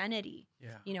 my identity,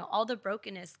 Yeah. all the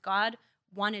brokenness, God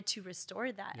wanted to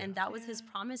restore that. Yeah. And that was his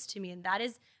Yeah. promise to me. And that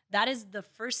is the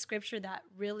first scripture that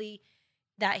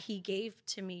he gave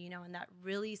to me, and that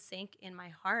really sank in my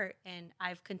heart. And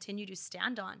I've continued to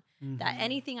stand on that Mhm.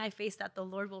 anything I face, that the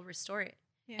Lord will restore it.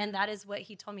 Yeah. And that is what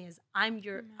he told me is I'm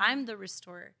the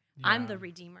restorer. Yeah. I'm the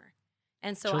redeemer.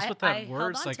 And so Just I with that held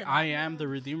words, on like, to that. I am the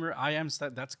Redeemer, I am,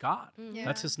 that's God. Mhm.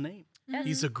 That's his name. Yes.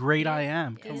 He's a great I Yes.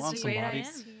 am. He Come is on, the great I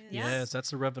somebody. am. Yes,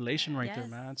 that's a revelation right there,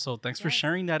 Yes. man. So thanks for Yes.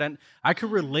 sharing that. And I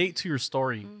could relate to your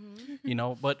story,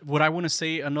 Mhm. but what I want to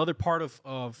say, another part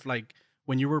of like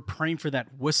when you were praying for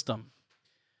that wisdom,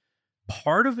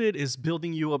 part of it is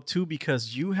building you up too,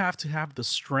 because you have to have the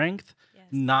strength Yes.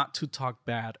 not to talk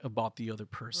bad about the other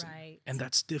person. Right. And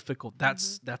that's difficult.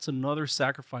 That's another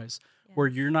sacrifice Yes. where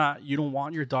you don't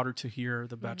want your daughter to hear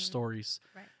the bad Mhm. stories.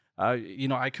 Right.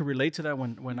 I could relate to that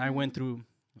when I went through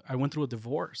a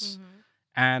divorce. Mhm.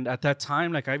 And at that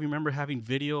time, like, I remember having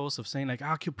videos of saying, like,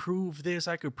 I could prove this,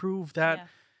 I could prove that.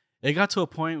 Yeah. It got to a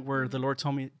point where the Mhm. Lord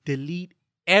told me, delete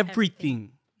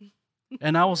everything.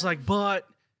 And I was like, but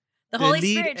The Holy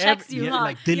delete Spirit checks you, yeah, huh?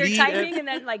 like, You're delete typing and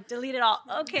then like delete it all.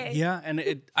 Okay. yeah,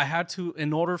 and I had to,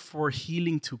 in order for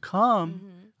healing to come,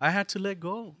 Mhm. I had to let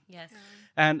go. Yes.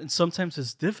 And sometimes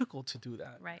it's difficult to do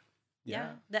that. Right. Yeah.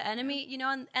 Yeah. The enemy,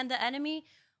 and the enemy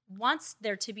wants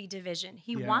there to be division.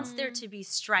 He Yeah. wants there to be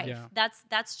strife. Yeah.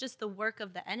 That's just the work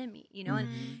of the enemy,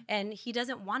 and he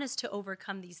doesn't want us to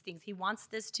overcome these things. He wants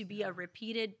this to be a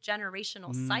repeated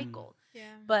generational cycle. Yeah.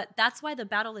 But that's why the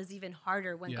battle is even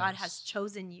harder when God has Yes.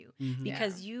 chosen you, Mhm.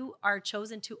 because you are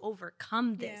chosen to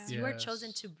overcome this. Yeah. You are chosen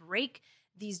Yes. to break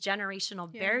these generational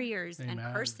Yeah. barriers and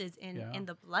Amen. curses in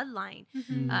the bloodline.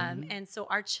 Mhm. And so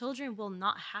our children will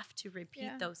not have to repeat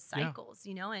Yeah. those Yeah. cycles,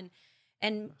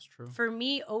 and That's true. for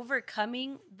me,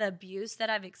 overcoming the abuse that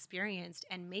I've experienced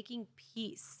and making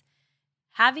peace,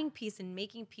 having peace and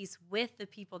making peace with the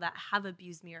people that have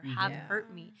abused me or have Yeah.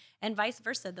 hurt me, and vice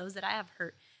versa, those that I have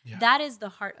hurt, Yeah. that is the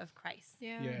heart of Christ.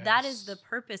 Yeah. Yeah. That is the Yes.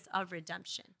 purpose of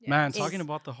redemption. Man, Is talking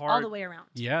about the heart. all the way around.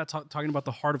 Yeah, talking about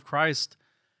the heart of Christ.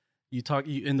 You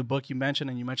in the book you mentioned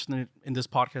it in this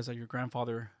podcast that your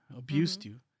grandfather abused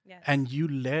you, Yes. and you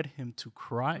led him to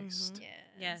Christ.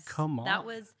 Yes. Come on. That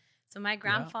was so my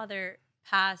grandfather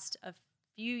passed a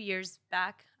few years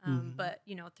back. But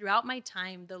throughout my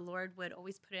time, the Lord would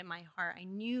always put it in my heart. I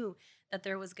knew that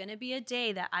there was going to be a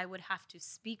day that I would have to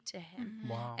speak to him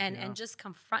Wow. and just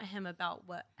confront him about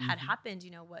what had happened,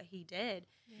 what he did.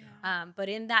 Yeah. But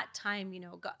in that time,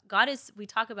 God is, we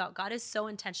talk about God is so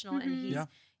intentional, and Yeah.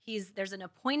 there's an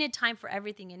appointed time for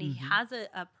everything, and he has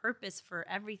a purpose for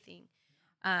everything.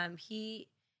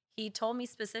 He told me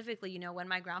specifically, when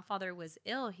my grandfather was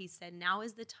ill, he said, now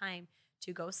is the time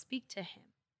to go speak to him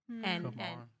and Come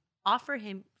on. offer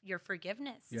him your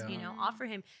forgiveness, Yeah. offer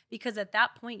him, because at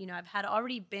that point, I've had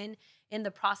already been in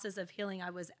the process of healing.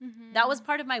 That was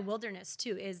part of my wilderness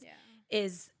too,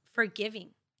 is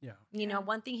forgiving. Yeah.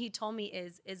 One thing he told me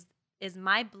is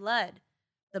my blood,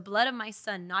 the blood of my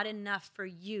son, not enough for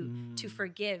you to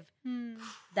forgive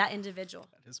that individual?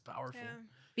 That is powerful. Yeah.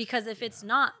 Because if it's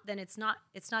not, then it's not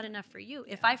enough for you.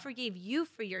 If I forgave you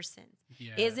for your sins,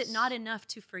 is it Yes. not enough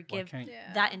to forgive can't-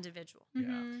 Yeah. that individual?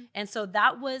 Yeah. And so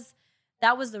that was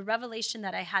that was the revelation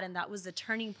that I had, and that was the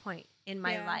turning point in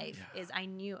my life. Yeah. Is I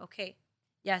knew, okay,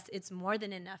 yes, it's more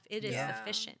than enough. It is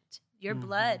sufficient. Your Mhm.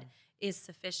 blood is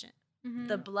sufficient. Mhm.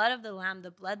 The blood of the Lamb,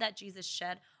 the blood that Jesus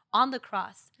shed on the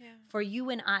cross for you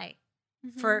and I,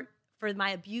 for my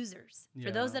abusers,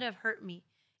 for those Yeah. that have hurt me,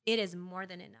 it is more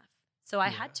than enough. So I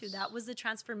had to. Yes. That was the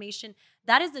transformation.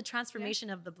 That is the transformation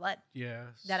of the blood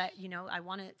Yes. that I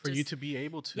want to for you to be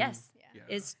able to. yes, Yeah.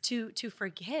 is to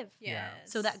forgive.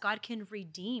 Yes. So that God can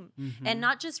redeem, Mhm. and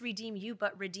not just redeem you,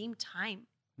 but redeem time,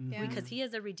 Yeah. because He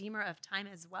is a redeemer of time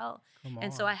as well. Come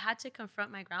And so on. I had to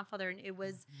confront my grandfather, and it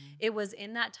was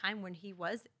in that time when he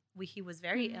was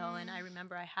very ill, and I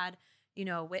remember I had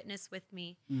a witness with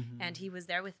me, and he was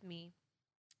there with me,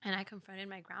 and I confronted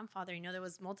my grandfather. There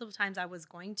was multiple times I was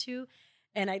going to,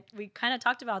 and we kind of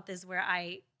talked about this, where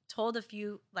I told a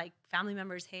few like family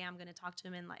members, hey, I'm going to talk to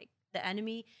him, and like the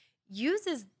enemy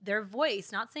uses their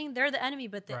voice, not saying they're the enemy,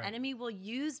 but the Right. enemy will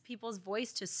use people's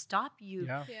voice to stop you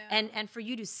Yeah. and for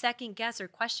you to second guess or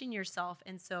question yourself.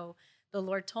 And so the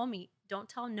Lord told me, don't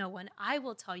tell no one, I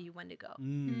will tell you when to go.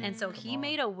 And so Come He on.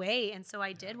 made a way. And so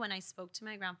I did. When I spoke to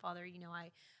my grandfather,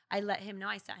 I let him know,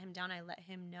 I sat him down, I let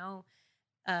him know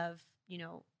of,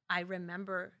 I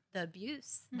remember the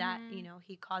abuse that,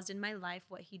 he caused in my life,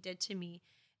 what he did to me.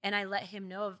 And I let him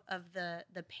know of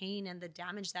the pain and the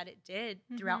damage that it did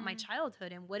throughout my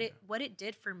childhood, and what it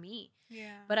did for me.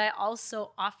 Yeah. But I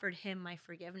also offered him my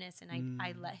forgiveness, and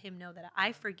I let him know that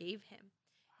I forgave him.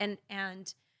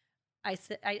 And I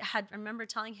said, I remember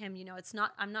telling him,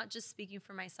 I'm not just speaking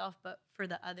for myself, but for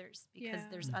the others, because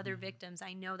there's other victims.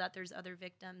 I know that there's other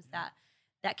victims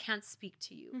that can't speak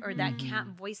to you, or that can't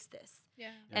voice this.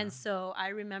 Yeah. And so I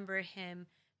remember him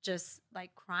just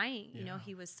like crying, Yeah.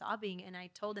 he was sobbing. And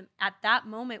I told him at that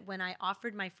moment, when I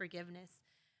offered my forgiveness,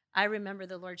 I remember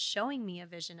the Lord showing me a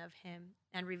vision of him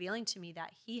and revealing to me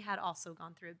that he had also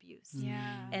gone through abuse.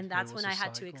 Yeah. And It that's was when a I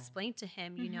had to cycle. explain to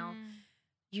him,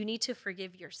 you need to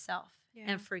forgive yourself Yeah.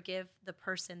 and forgive the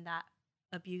person that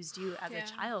abused you as Yeah. a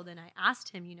child. And I asked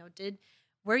him,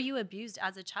 were you abused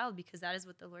as a child? Because that is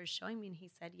what the Lord is showing me. And he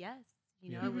said, yes.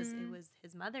 It was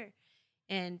his mother.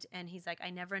 And he's like, I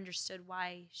never understood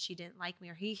why she didn't like me,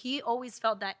 or he always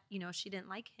felt that, she didn't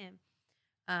like him.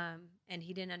 And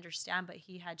he didn't understand, but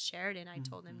he had shared. And I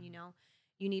told him,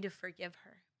 you need to forgive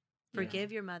her,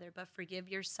 forgive your mother, but forgive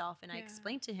yourself. And I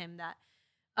explained to him that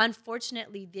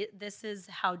unfortunately, this is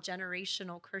how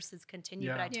generational curses continue.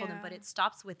 Yeah. But I told him, but it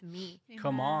stops with me.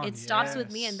 Come on. It stops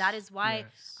with me. And that is why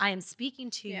Yes. I am speaking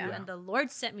to you. Yeah. And the Lord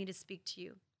sent me to speak to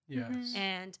you. Yes.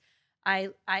 And I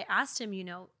asked him,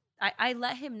 I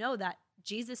let him know that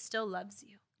Jesus still loves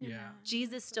you. Yeah.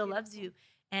 Jesus still loves you.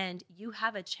 And you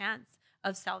have a chance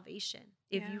of salvation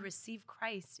if you receive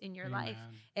Christ in your life.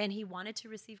 Amen. And he wanted to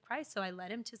receive Christ. So I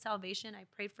led him to salvation. I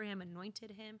prayed for him,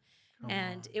 anointed him. Come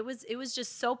And on. it was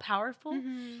just so powerful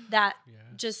that Yes.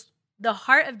 just the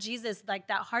heart of Jesus, like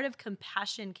that heart of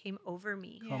compassion came over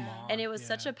me. Come Yeah. on. And it was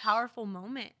such a Yes. powerful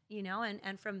moment,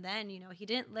 and from then, he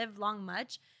didn't live long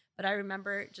much, but I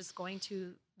remember just going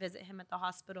to visit him at the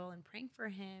hospital and praying for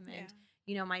him, and,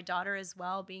 my daughter as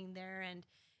well being there. And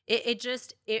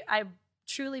I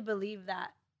truly believe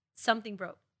that something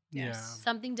broke. Yeah.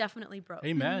 Something definitely broke.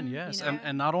 Amen. Mhm. Yes. You know?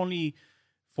 And not only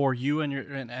for you and your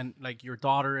and like your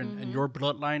daughter and your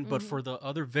bloodline, but for the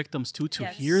other victims too, to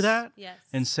Yes. hear that Yes.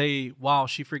 and say, wow,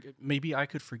 maybe I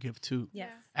could forgive too.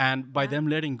 Yes. And by Yeah. them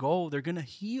letting go, they're gonna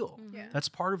heal. Yeah. That's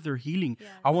part of their healing.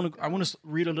 Yes. I want to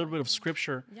read a little bit of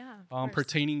scripture Yeah. Of course.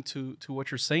 pertaining to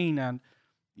what you're saying, and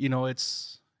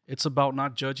it's about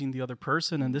not judging the other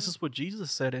person. And this is what Jesus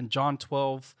said in John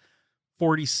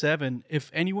 12:47.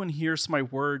 If anyone hears my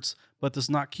words but does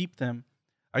not keep them,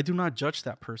 I do not judge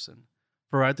that person.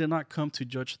 For I did not come to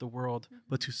judge the world,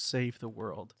 but to save the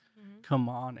world. Come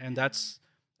on. And that's,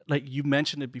 like you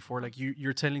mentioned it before, like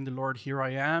you're telling the Lord, here I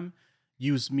am,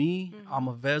 use me. I'm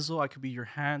a vessel. I could be your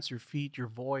hands, your feet, your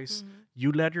voice.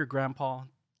 You led your grandpa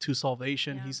to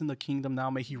salvation. Yeah. He's in the kingdom now.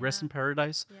 May he rest in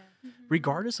paradise, Yeah.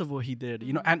 regardless of what he did.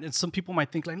 And some people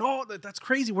might think like, no, that's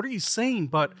crazy. What are you saying?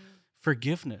 But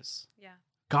forgiveness. Yeah.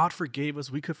 God forgave us.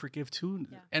 We could forgive too.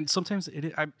 Yeah. And sometimes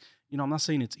I'm not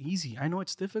saying it's easy. I know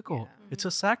it's difficult. Yeah. It's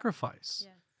a sacrifice.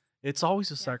 Yes. It's always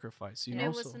a sacrifice, And know. it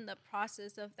was So- in the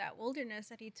process of that wilderness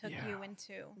that he took Yeah. you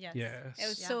into. Yes. Yes. It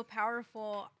was Yeah. so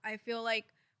powerful. I feel like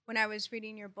when I was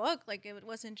reading your book, like it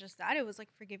wasn't just that; it was like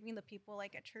forgiving the people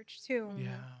like at church too,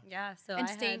 Yeah. Yeah. So and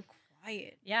I staying had,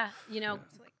 quiet. yeah,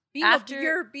 It's like being After-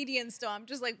 you're obedient still. I'm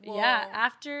just like, whoa. yeah.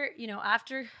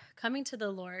 After coming to the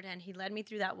Lord, and He led me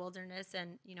through that wilderness,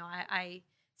 and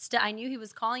I knew He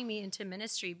was calling me into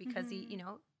ministry because He,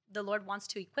 the Lord wants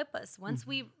to equip us. Once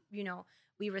we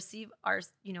we receive our,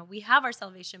 we have our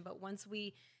salvation, but once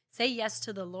we say yes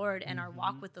to the Lord and our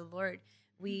walk with the Lord,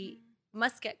 we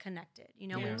must get connected. We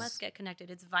must get connected.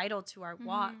 It's vital to our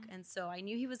walk. And so I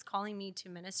knew he was calling me to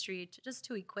ministry just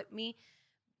to equip me.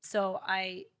 So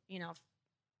I,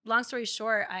 long story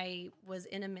short, I was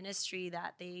in a ministry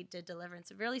that they did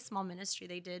deliverance, a really small ministry.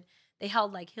 They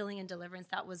held like healing and deliverance.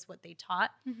 That was what they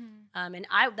taught. And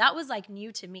that was like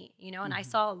new to me, and I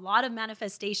saw a lot of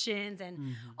manifestations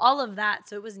and all of that.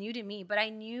 So it was new to me, but I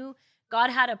knew God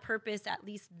had a purpose at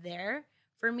least there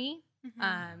for me.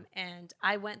 And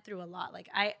I went through a lot. Like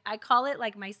I call it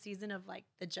like my season of like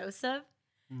the Joseph.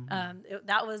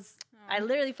 That was, I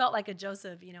literally felt like a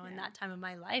Joseph, in that time of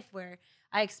my life where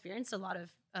I experienced a lot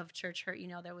of church hurt.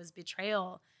 There was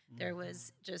betrayal. There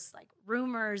was just like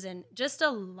rumors and just a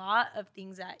lot of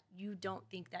things that you don't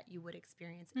think that you would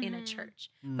experience in a church.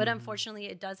 But unfortunately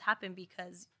it does happen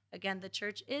because again, the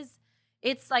church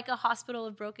it's like a hospital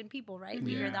of broken people, right?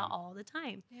 We hear that all the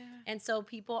time. Yeah. And so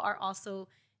people are also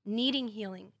needing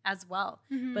healing as well.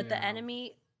 But the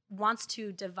enemy wants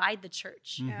to divide the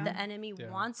church. The enemy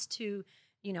wants to,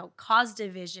 cause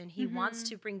division. He wants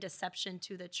to bring deception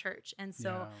to the church. And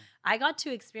so I got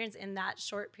to experience in that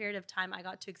short period of time, I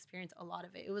got to experience a lot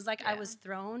of it. It was like I was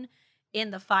thrown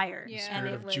in the fire. The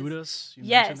spirit of Judas.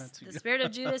 The spirit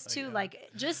of Judas too,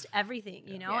 like just everything,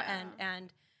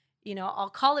 and I'll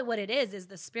call it what it is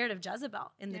the spirit of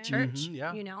Jezebel in the church,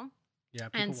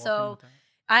 And so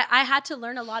I had to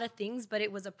learn a lot of things, but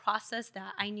it was a process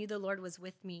that I knew the Lord was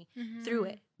with me through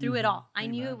it all. I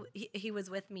knew he was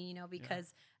with me,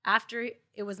 because after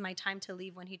it was my time to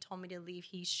leave, when he told me to leave,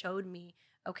 he showed me,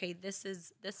 okay, this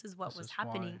is what was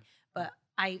happening. But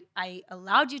I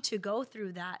allowed you to go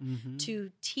through that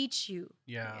to teach you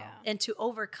and to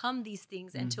overcome these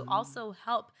things and to also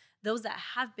help those that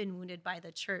have been wounded by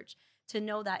the church to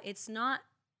know that it's not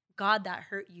God that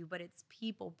hurt you, but it's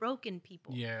people, broken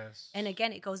people. Yes. And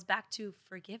again, it goes back to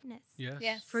forgiveness.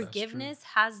 Yes. Forgiveness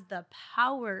has the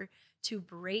power to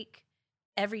break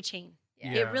every chain.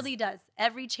 Yeah. It really does.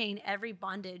 Every chain, every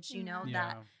bondage,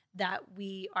 that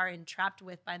we are entrapped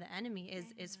with by the enemy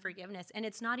is forgiveness. And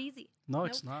it's not easy. No,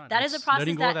 it's not. That is a process.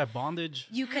 Letting go of that bondage.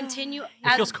 You continue.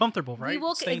 It feels comfortable, right?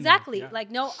 Exactly. Yeah.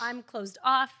 Like, no, I'm closed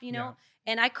off,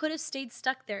 And I could have stayed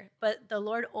stuck there, but the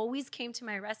Lord always came to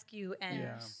my rescue.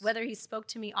 And whether he spoke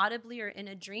to me audibly or in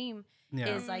a dream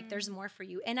is like, there's more for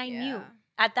you. And I knew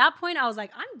at that point, I was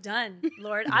like, I'm done,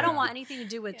 Lord. I don't want anything to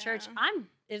do with church.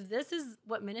 If this is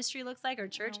what ministry looks like or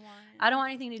church, I don't want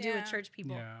anything to do with church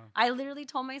people. Yeah. I literally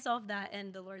told myself that.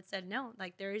 And the Lord said, no,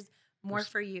 like there is more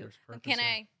for you. Can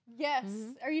I? Yes.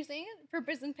 Are you saying it?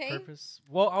 Purpose and pain? Purpose.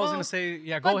 Well, I was going to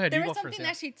say, go ahead. There was something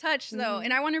that she touched, though,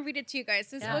 and I want to read it to you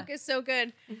guys. This book is so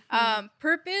good.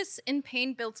 Purpose in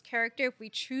pain builds character if we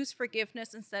choose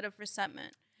forgiveness instead of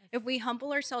resentment. If we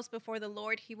humble ourselves before the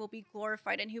Lord, he will be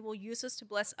glorified, and he will use us to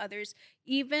bless others,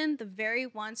 even the very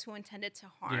ones who intended to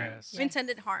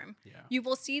harm. Yeah. You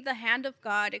will see the hand of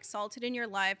God exalted in your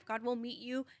life. God will meet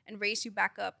you and raise you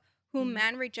back up. Whom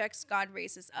man rejects, God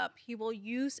raises up. He will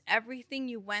use everything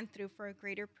you went through for a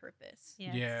greater purpose.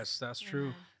 Yes, that's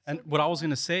true. And what I was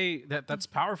going to say, that's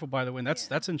powerful, by the way. And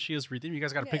that's in She Is Redeemed. You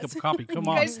guys got to pick up a copy. Come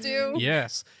on. You guys do.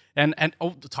 Yes. And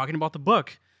talking about the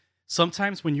book,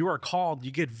 sometimes when you are called,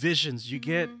 you get visions, you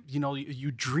get,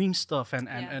 you dream stuff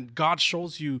and God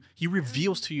shows you, he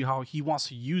reveals to you how he wants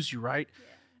to use you, right? Yeah.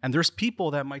 And there's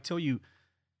people that might tell you,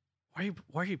 why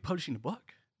are you publishing the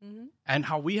book? And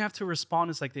how we have to respond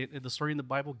is like the story in the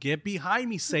Bible, get behind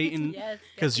me, Satan,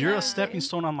 because you're a stepping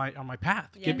stone on my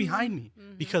path. Get behind me,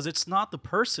 because it's not the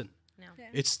person. No.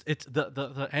 It's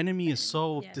the enemy is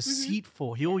so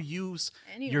deceitful. He'll use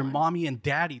your mommy and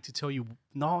daddy to tell you,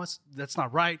 no, that's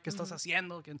not right. ¿Qué estás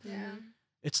haciendo?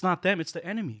 It's not them. It's the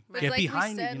enemy. But get like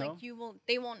behind we said, me.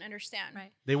 They won't understand.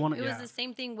 Right. They want. It was the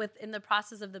same thing in the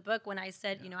process of the book when I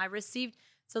said, I received.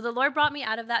 So the Lord brought me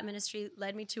out of that ministry,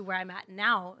 led me to where I'm at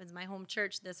now, is my home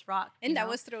church, this rock. And that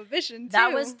was through a vision, too.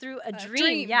 That was through a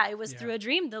dream. Yeah, it was through a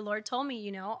dream. The Lord told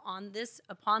me,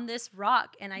 upon this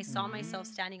rock, and I saw myself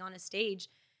standing on a stage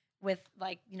with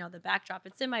the backdrop.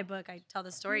 It's in my book. I tell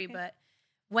the story, but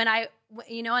when I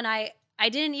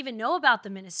didn't even know about the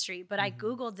ministry, but I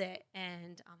Googled it,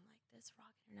 and I'm like, this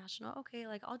rock international. Okay,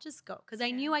 I'll just go, because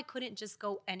I knew I couldn't just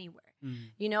go anywhere.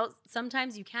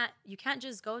 Sometimes you can't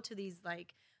just go to these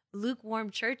lukewarm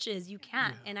churches. You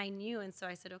can't. And I knew, and so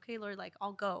I said, okay, Lord,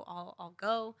 I'll go. I'll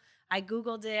go. I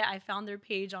Googled it. I found their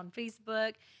page on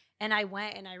Facebook, and I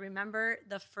went. And I remember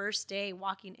the first day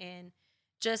walking in,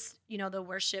 just the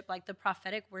worship, the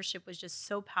prophetic worship was just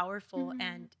so powerful,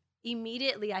 and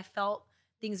immediately I felt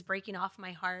things breaking off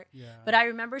my heart. Yeah. But I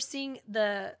remember seeing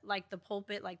the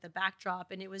pulpit, like the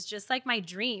backdrop, and it was just like my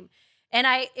dream. And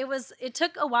it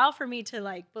took a while for me to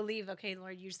like believe, okay,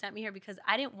 Lord, you sent me here, because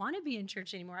I didn't want to be in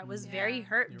church anymore. I was very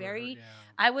hurt,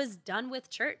 I was done with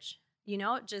church,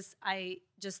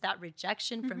 just that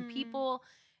rejection from people,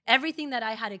 everything that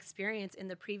I had experienced in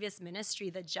the previous ministry,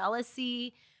 the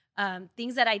jealousy,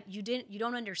 things that you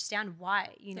don't understand why,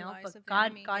 but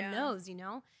God knows,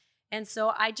 And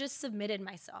so I just submitted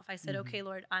myself. I said, okay,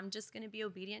 Lord, I'm just going to be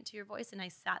obedient to your voice. And I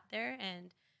sat there,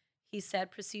 and he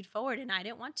said, proceed forward. And I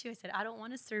didn't want to. I said, I don't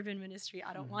want to serve in ministry.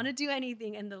 I don't want to do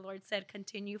anything. And the Lord said,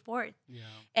 continue forth. Yeah.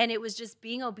 And it was just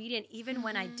being obedient, even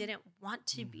when I didn't want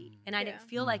to be. And I didn't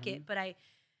feel like it. But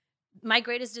my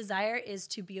greatest desire is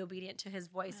to be obedient to his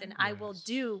voice. And I will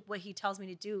do what he tells me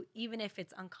to do, even if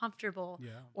it's uncomfortable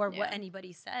or what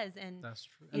anybody says. And that's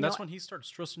true. And that's when he starts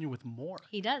trusting you with more.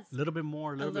 He does. A little bit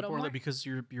more, because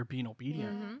you're being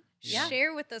obedient. Mm-hmm. Yeah.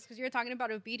 Share with us, because you're talking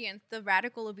about obedience, the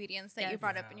radical obedience that you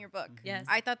brought up in your book. Yes.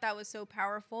 I thought that was so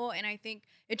powerful. And I think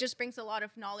it just brings a lot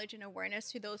of knowledge and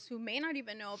awareness to those who may not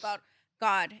even know about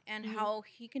God and how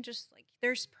he can just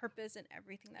there's purpose in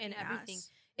everything that he has.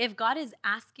 If God is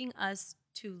asking us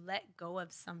to let go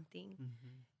of something,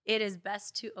 it is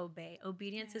best to obey.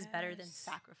 Obedience is better than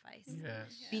sacrifice.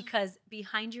 Yes. Because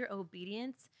behind your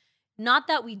obedience, not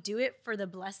that we do it for the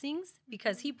blessings,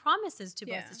 because he promises to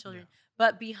bless his children,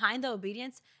 but behind the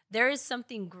obedience, there is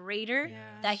something greater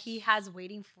that he has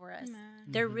waiting for us.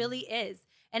 There really is.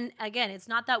 And again, it's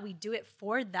not that we do it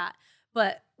for that,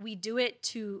 but we do it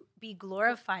to be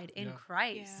glorified in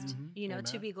Christ,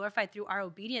 to be glorified through our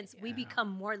obedience. We become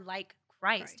more like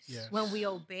Christ when we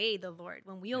obey the Lord,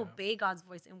 when we obey God's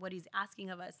voice and what he's asking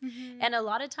of us. And a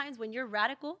lot of times when you're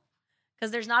radical,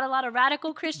 because there's not a lot of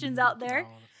radical Christians out there,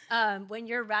 when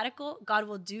you're radical, God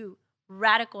will do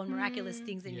radical and miraculous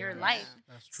things in your life.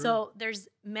 So there's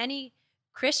many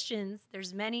Christians,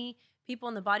 there's many people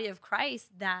in the body of Christ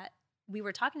that we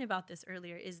were talking about this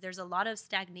earlier, is there's a lot of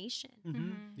stagnation.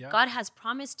 God has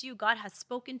promised you, God has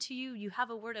spoken to you, you have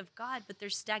a word of God, but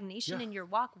there's stagnation in your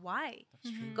walk. Why?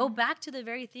 Go back to the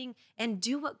very thing and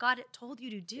do what God told you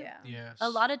to do. Yes. A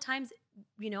lot of times,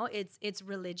 it's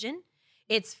religion,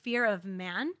 it's fear of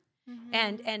man,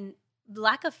 and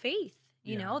lack of faith,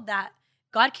 that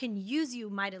God can use you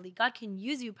mightily. God can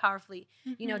use you powerfully.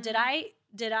 Did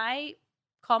I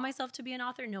call myself to be an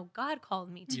author? No, God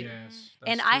called me to. Yes,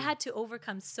 and I had to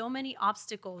overcome so many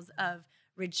obstacles of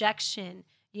rejection,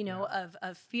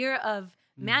 of fear of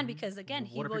man, because again,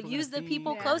 he will use the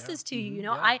people closest to you.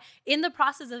 I, in the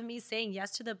process of me saying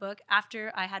yes to the book,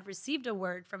 after I had received a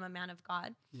word from a man of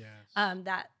God,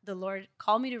 that the Lord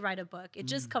called me to write a book, it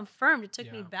just confirmed. It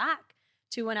took me back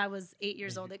to when I was 8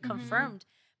 years old. It confirmed.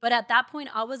 But at that point,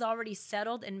 I was already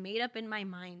settled and made up in my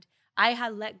mind. I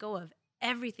had let go of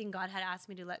everything God had asked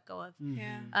me to let go of.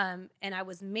 And I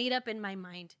was made up in my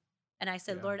mind. And I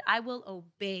said, Lord, I will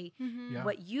obey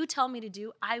what you tell me to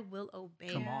do. I will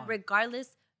obey,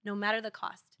 regardless, no matter the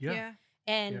cost.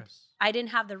 And I didn't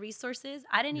have the resources.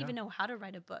 I didn't even know how to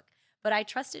write a book. But I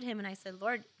trusted him, and I said,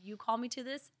 Lord, you call me to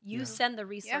this. You send the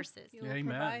resources.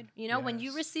 Amen. When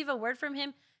you receive a word from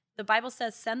him, the Bible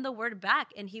says, send the word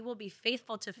back, and he will be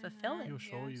faithful to fulfill it. He'll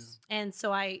show you. And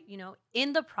so I,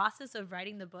 in the process of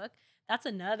writing the book, that's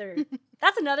another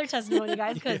testimony,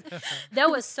 guys, because there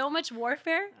was so much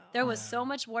warfare. There was so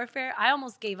much warfare. I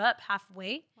almost gave up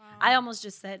halfway. I almost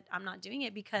just said, I'm not doing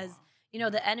it, because,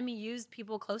 the enemy used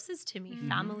people closest to me,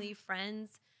 family,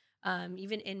 friends,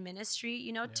 even in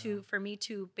ministry, for me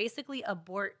to basically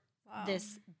abort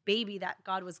this baby that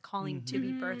God was calling to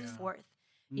be birthed forth,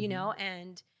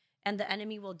 and the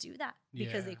enemy will do that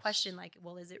because they question,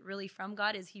 well, is it really from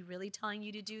God? Is he really telling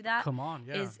you to do that? Come on,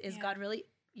 Is God really?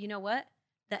 You know what?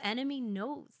 The enemy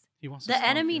knows. He wants the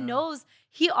enemy knows.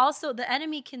 The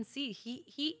enemy can see.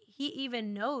 He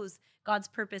even knows God's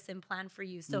purpose and plan for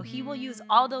you. So he will use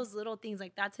all those little things,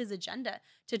 that's his agenda,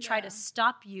 to try to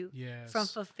stop you from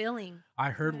fulfilling. I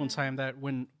heard one time that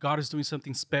when God is doing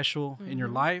something special in your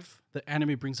life, the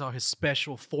enemy brings out his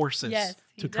special forces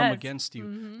to come against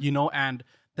you. And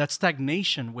that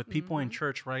stagnation with people in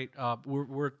church, right?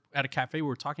 We're at a cafe.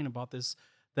 We're talking about this,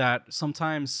 that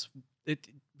sometimes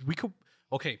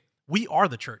we are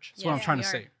the church. That's what I'm trying to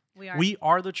say. We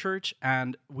are the church,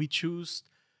 and we choose,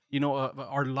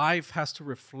 our life has to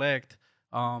reflect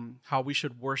how we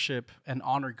should worship and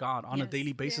honor God on a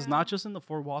daily basis, not just in the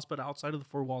four walls, but outside of the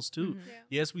four walls too.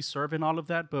 Yes, we serve in all of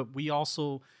that, but we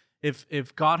also,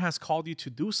 if God has called you to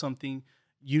do something,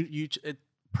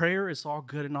 prayer is all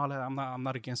good and all that. I'm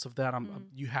not against of that.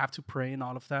 You have to pray and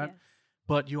all of that,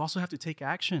 but you also have to take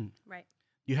action. Right.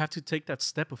 you have to take that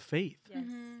step of faith. Yes.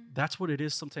 That's what it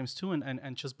is sometimes too,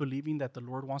 and just believing that the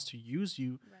Lord wants to use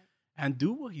you Right. and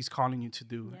do what He's calling you to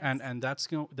do, Yes. and that's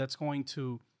going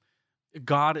to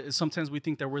God. Sometimes we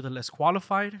think that we're the less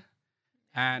qualified,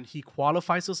 and He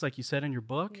qualifies us, like you said in your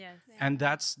book, Yes. and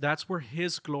that's where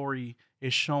His glory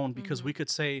is shown, because we could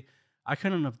say, I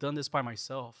couldn't have done this by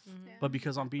myself, but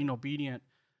because I'm being obedient,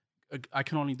 I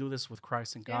can only do this with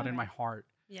Christ and God in my heart.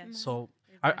 Yes. So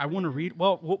Exactly. I want to read.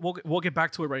 Well, we'll get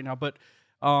back to it right now, but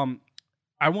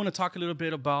I want to talk a little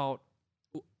bit about.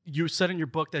 You said in your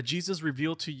book that Jesus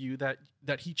revealed to you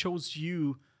that He chose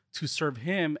you to serve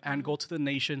Him and go to the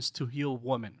nations to heal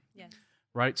women. Yes.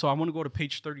 Right. So I want to go to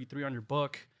page 33 on your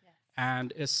book, Yes.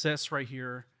 and it says right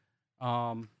here.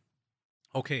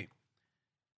 Okay.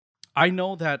 I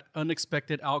know that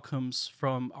unexpected outcomes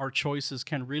from our choices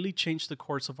can really change the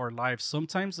course of our lives.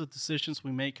 Sometimes the decisions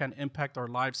we make can impact our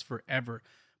lives forever.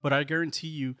 But I guarantee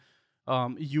you,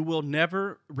 you will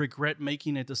never regret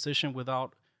making a decision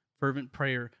without fervent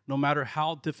prayer, no matter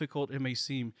how difficult it may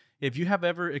seem. If you have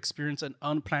ever experienced an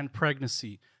unplanned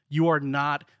pregnancy, you are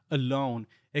not alone.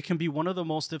 It can be one of the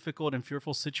most difficult and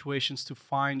fearful situations to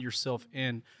find yourself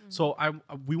in. So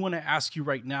we want to ask you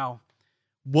right now,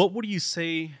 what would you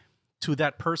say to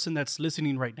that person that's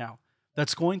listening right now,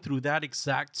 that's going through that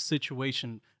exact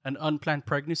situation, an unplanned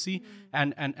pregnancy,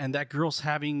 and that girl's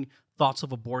having thoughts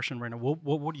of abortion right now?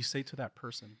 What would you say to that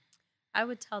person? I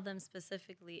would tell them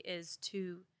specifically is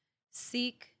to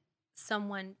seek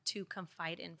someone to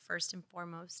confide in first and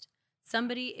foremost.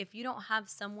 Somebody, if you don't have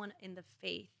someone in the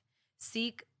faith,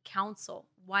 seek counsel,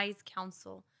 wise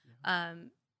counsel,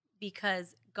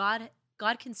 because God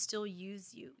can still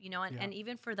use you, and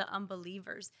even for the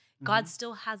unbelievers, God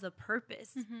still has a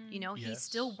purpose. He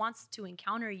still wants to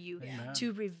encounter you,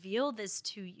 to reveal this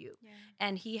to you.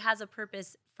 And He has a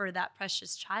purpose for that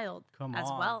precious child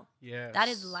well. Yes. That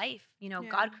is life.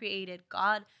 God created,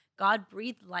 God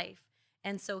breathed life.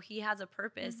 And so He has a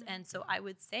purpose. And so I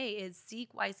would say is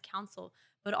seek wise counsel,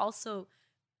 but also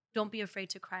don't be afraid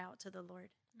to cry out to the Lord.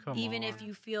 Even if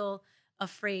you feel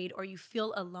afraid or you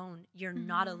feel alone, you're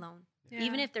not alone.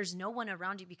 Even if there's no one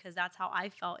around you, because that's how I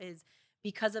felt, is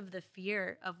because of the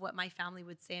fear of what my family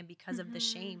would say and because of the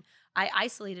shame, I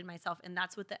isolated myself. And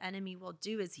that's what the enemy will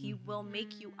do, is he will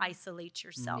make you isolate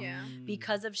yourself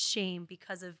because of shame,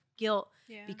 because of guilt,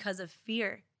 because of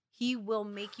fear. He will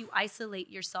make you isolate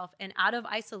yourself. And out of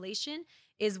isolation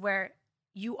is where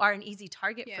you are an easy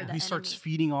target for the enemy. He starts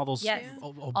feeding all those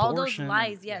abortion. All those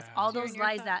lies, all those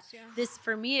lies thoughts, that this,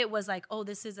 for me, it was like, oh,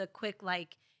 this is a quick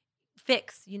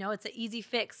fix, it's an easy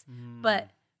fix.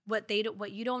 But what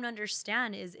you don't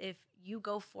understand is if you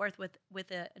go forth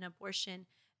with an abortion,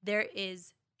 there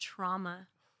is trauma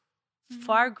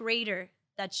far greater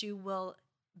that you will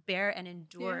bear and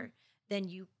endure than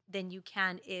you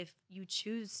can if you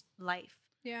choose life.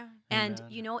 And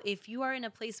if you are in a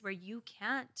place where you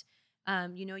can't,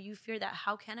 you fear that,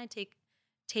 how can I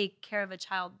take care of a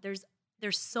child?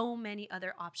 There's so many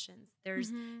other options.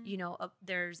 There's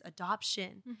there's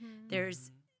adoption.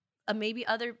 There's maybe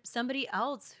somebody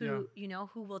else who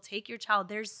who will take your child.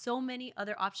 There's so many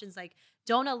other options.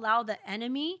 Don't allow the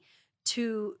enemy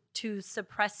to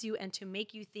suppress you and to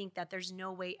make you think that there's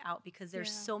no way out, because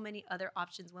there's so many other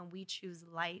options when we choose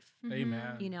life.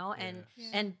 Amen.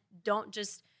 And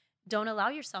don't allow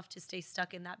yourself to stay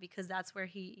stuck in that, because that's where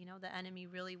the enemy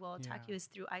really will attack you, is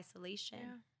through isolation.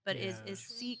 But is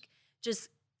seek just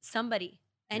somebody,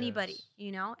 anybody,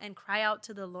 and cry out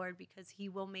to the Lord, because He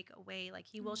will make a way.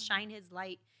 He will shine His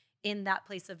light in that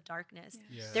place of darkness.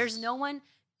 There's no one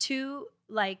too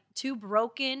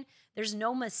broken. There's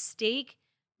no mistake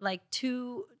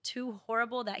too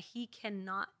horrible that He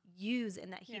cannot use,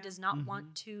 and that He does not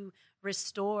want to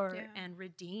restore and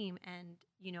redeem and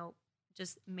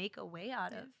just make a way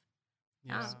out of.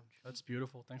 That's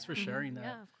beautiful. Thanks for sharing that.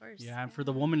 Yeah, of course. And for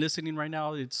the woman listening right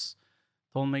now,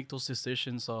 don't make those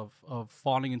decisions of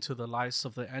falling into the lies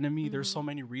of the enemy. There's so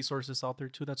many resources out there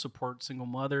too that support single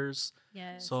mothers.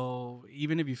 So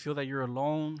even if you feel that you're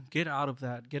alone, get out of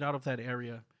that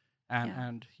area,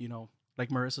 and like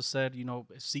Marissa said,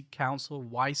 seek counsel,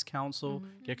 wise counsel,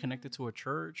 get connected to a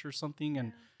church or something,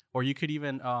 and or you could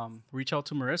even reach out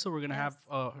to Marissa. We're gonna have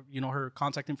her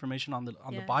contact information on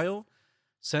the bio.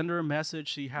 Send her a message.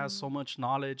 She has so much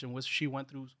knowledge, and she went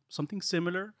through something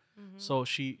similar. So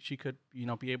she could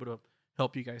be able to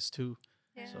help you guys too.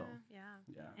 So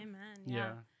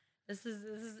Amen. This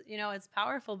is it's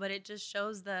powerful, but it just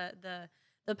shows the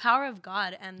power of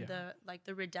God and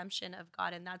the redemption of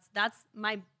God. And that's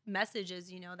my message, is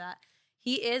that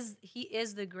He is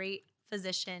the great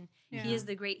physician. He is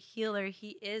the great healer.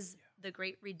 He is the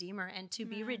great Redeemer. And to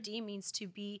be Amen. redeemed means to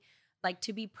be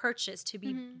purchased, to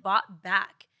be Mhm. bought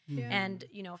back. Yeah. And,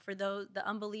 for the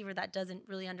unbeliever that doesn't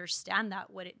really understand that,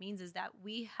 what it means is that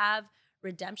we have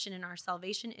redemption, and our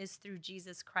salvation is through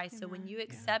Jesus Christ. So when Amen. you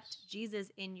accept Jesus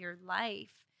in your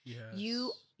life, Yes.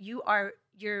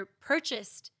 you're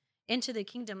purchased into the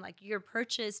kingdom. Like, you're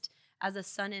purchased as a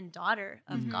son and daughter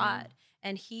of Mhm. God,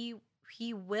 and he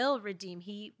will redeem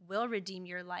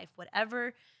your life.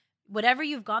 Whatever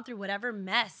you've gone through, whatever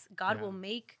mess, God Yeah. will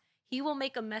make. He will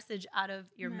make a message out of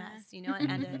your Amen. mess, and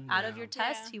Mhm. out of Yeah. your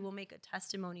test, Yeah. He will make a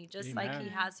testimony, just like He Amen.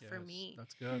 has for Yes, me.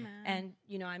 That's good. Amen.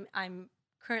 And I'm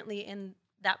currently in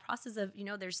that process of,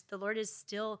 the Lord is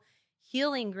still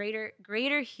healing,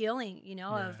 greater healing,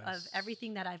 of Yes.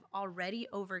 everything that I've already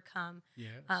overcome,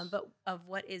 Yes. but of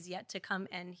what is yet to come.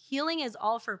 And healing is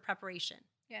all for preparation.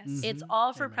 Yes. Mhm. It's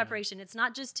all for Amen. preparation. It's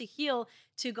not just to heal,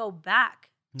 to go back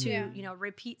to, Yeah.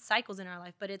 repeat cycles in our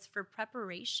life, but it's for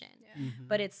preparation. Yeah. Mhm.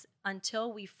 But it's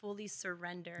until we fully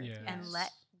surrender and Yes.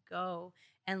 let go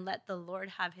and let the Lord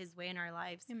have His way in our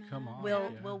lives, Amen. Come on.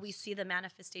 will we Yes. see the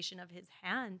manifestation of His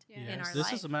hand Yeah. in Yes. our This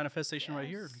life. is a manifestation right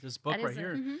here. Yes. This book That right is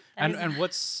here. Mhm. That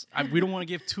is And we don't want to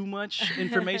give too much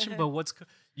information, but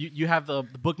you have the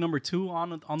book number 2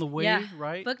 on the way, Yeah.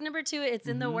 right? Book number 2, it's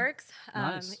in the Mhm. works.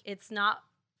 Nice. It's not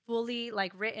fully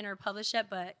like written or published yet,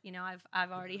 but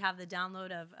I've already have the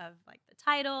download of like the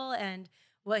title and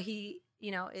what he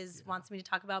wants me to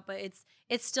talk about, but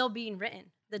it's still being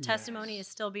written. The testimony Yes.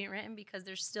 is still being written, because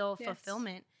there's still Yes.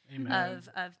 fulfillment Amen.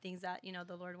 of things that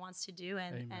the Lord wants to do,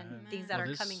 and Amen. things Well, that are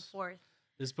this- coming forth.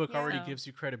 This book Yeah. already So- gives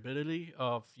you credibility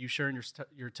of you sharing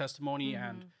your testimony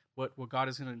and what God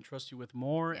is going to entrust you with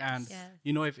more. Yes. And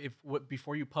Yes. if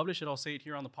before you publish it, I'll say it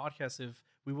here on the podcast. If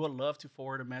we would love to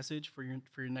forward a message for your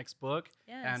next book,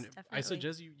 Yes, and definitely. I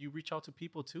suggest you reach out to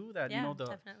people too that Yeah, the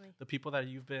definitely. the people that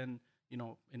you've been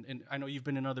and I know you've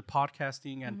been in other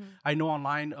podcasting, and Mhm. I know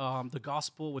online the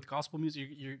gospel with gospel music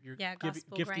you're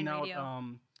Gospel gifting Grind out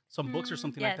Radio. some books or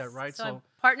something like that, right? So I'm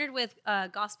partnered with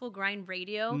Gospel Grind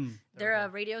Radio. there They're we a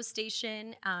go. radio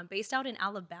station based out in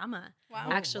Alabama, Wow.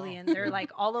 Oh, actually, wow. and they're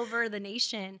like all over the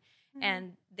nation, Mhm.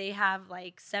 and they have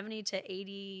like 70 to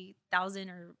 80,000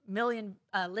 or million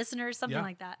listeners, something Yeah.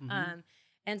 like that. Mhm.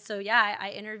 And so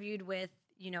I interviewed with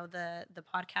the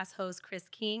podcast host Chris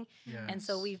King, and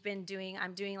so Yes.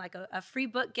 I'm doing like a free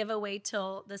book giveaway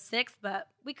till the 6th, but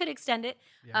we could extend it.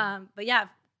 Yeah. But yeah,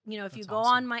 if you That's go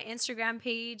awesome. on my Instagram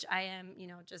page, I am,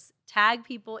 just tag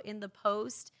people in the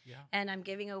post, Yeah. and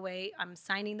I'm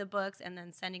signing the books and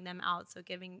then sending them out. So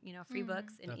giving, free Mhm.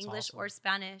 books in That's English awesome. or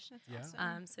Spanish. That's Yeah.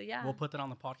 awesome. So yeah. We'll put that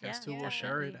on the podcast Yeah, too. yeah, We'll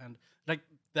share it, definitely. and like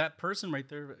that person right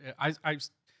there,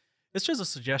 it's just a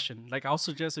suggestion. Like I'll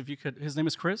suggest if you could. His name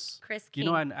is Chris. Chris King.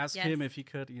 And ask him Yes. if he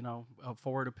could,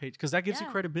 forward a page, because that gives you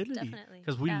Yeah, credibility. definitely.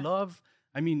 Because we Yeah. love.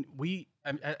 I mean,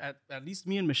 at least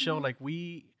me and Michelle, Mhm. like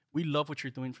we love what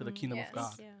you're doing for the kingdom Yes. of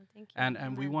God, Thank you. and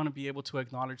we Amen. want to be able to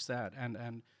acknowledge that,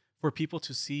 and for people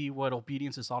to see what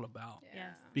obedience is all about.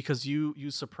 Yeah. Because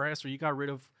you suppressed or you got rid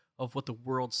of what the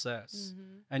world says,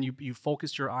 Mhm. and you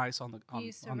focused your eyes on the You on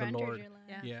the surrendered Lord. your life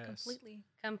Yeah. Yes. completely.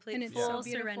 Complete And it's full so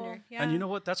beautiful. surrender. Yeah. And you know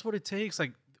what? That's what it takes.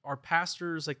 Like our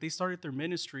pastors, like they started their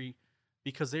ministry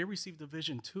because they received a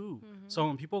vision too. Mhm. So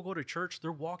when people go to church,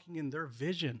 they're walking in their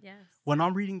vision. Yes. When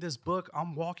I'm reading this book,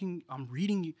 I'm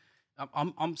reading,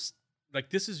 like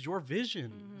this is your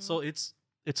vision. Mhm. So it's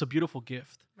a beautiful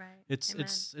gift. Right. It's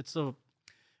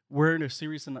we're in a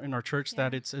series in our church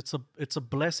that Yeah. it's a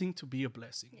blessing to be a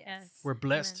blessing. Yes. We're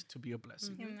blessed Amen. to be a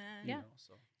blessing. Mhm. Amen. You Yeah. know,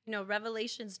 so.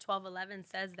 Revelations 12:11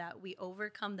 says that we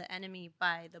overcome the enemy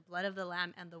by the blood of the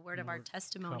Lamb and the word of our Lord,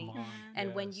 testimony. Come on. Mhm.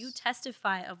 And when you Yes.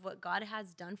 testify of what God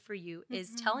has done for you,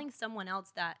 is Mhm. telling someone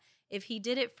else that if He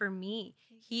did it for me,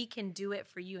 He can do it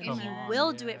for you, and Come He Amen.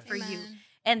 will do it yes. for you. Amen.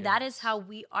 And that is Yes. how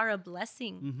we are a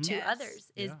blessing Mhm. to Yes.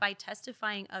 others, is Yeah. by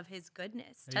testifying of His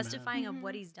goodness, Amen. testifying of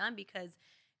what Mhm. He's done, because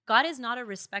God is not a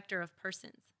respecter of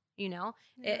persons, Yeah.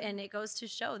 and it goes to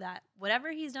show that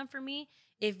whatever He's done for me,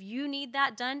 if you need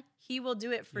that done, He will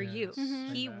do it for you. Yes.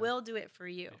 Mhm. He Amen. will do it for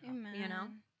you. Yeah.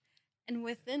 Amen. And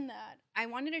within that, I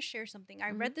wanted to share something.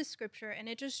 I Mhm. read this scripture and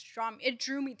it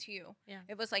drew me to you. Yeah.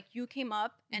 It was like you came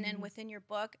up and then Mhm. within your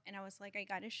book, and I was like, I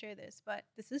gotta share this, but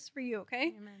this is for you,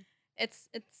 okay? Amen. It's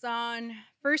on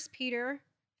 1 Peter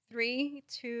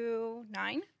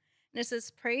 3:2-9. And it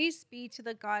says, Praise be to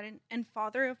the God and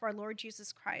Father of our Lord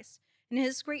Jesus Christ. In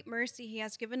his great mercy, he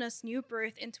has given us new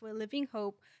birth into a living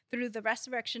hope through the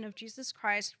resurrection of Jesus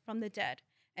Christ from the dead,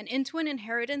 and into an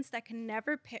inheritance that can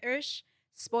never perish,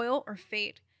 spoil, or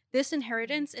fade. This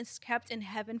inheritance is kept in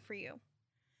heaven for you,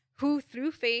 who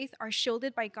through faith are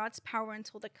shielded by God's power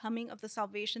until the coming of the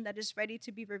salvation that is ready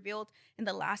to be revealed in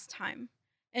the last time.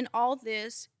 In all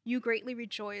this, you greatly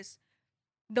rejoice,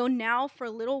 though now for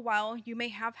a little while you may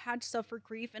have had suffer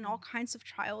grief in all kinds of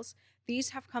trials. These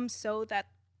have come so that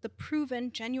the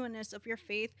proven genuineness of your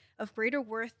faith, of greater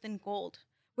worth than gold,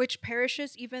 which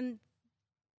perishes even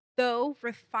though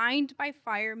refined by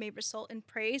fire, may result in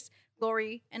praise,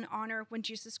 glory, and honor when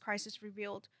Jesus Christ is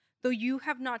revealed. Though you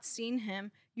have not seen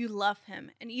him, you love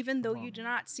him. And even though you do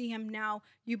not see him now,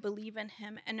 you believe in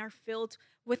him and are filled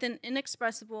with an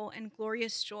inexpressible and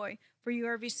glorious joy, for you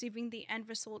are receiving the end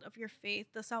result of your faith,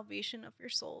 the salvation of your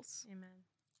souls. Amen.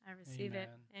 I receive it.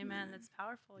 Amen. That's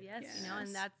powerful. Yes, Yes. you know,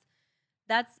 and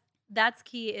that's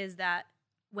key, is that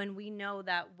when we know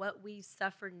that what we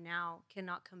suffer now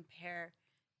cannot compare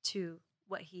to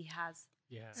what he has.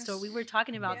 Yes. So we were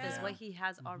talking about this, Yeah. what he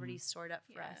has already stored up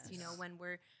for us, you know, when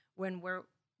we're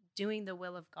doing the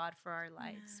will of God for our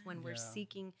lives, when we're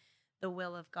seeking the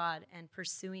will of God and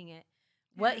pursuing it.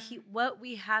 What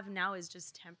we have now is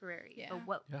just temporary, but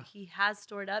what he has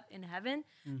stored up in heaven,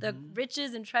 the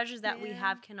riches and treasures that we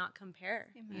have cannot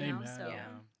compare. Amen. You know, Amen. so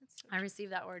Yeah. I receive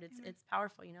that word. It's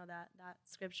powerful, you know, that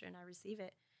scripture, and I receive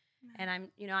it.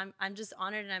 And I'm just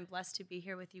honored and I'm blessed to be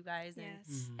here with you guys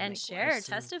and share, Likewise,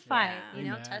 too. testify, Yeah. you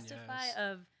know, Amen, testify yes.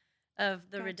 of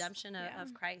the God's- redemption yeah.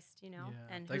 of Christ, you know.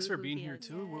 Yeah. And Thanks who for being he here is.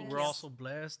 too. Yes. We're also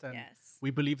blessed, and Yes. we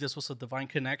believe this was a divine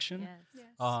connection. Yes.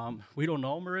 Yes. We don't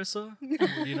know Marissa.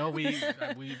 You know,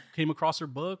 we came across her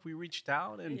book. We reached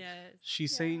out, and Yes.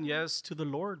 she's saying yes to the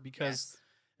Lord because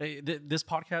this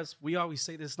podcast. We always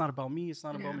say this is not about me. It's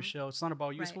not about Michelle. It's not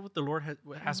about you. It's Right. what the Lord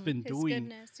has been His doing.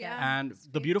 goodness, And His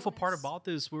the beautiful part faithfulness. about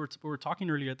this, we were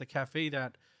talking earlier at the cafe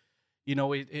that, you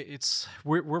know, it's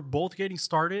we're both getting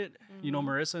started. You know,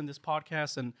 Marissa, in this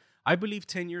podcast, and I believe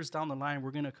 10 years down the line,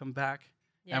 we're gonna come back.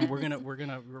 And we're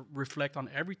gonna reflect on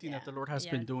everything that the Lord has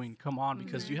been doing. Come on,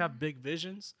 because you have big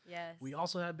visions. Yes. We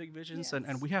also have big visions, Yes.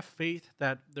 and we have faith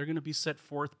that they're gonna be set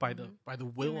forth by the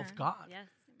will of Amen. God. Yes.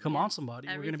 Come Yes. on, somebody.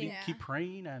 We're gonna Everything- keep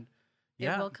praying, and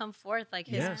It will come forth, like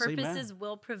his Yes, amen. purposes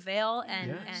will prevail, and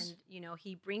Yes. and you know,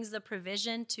 he brings the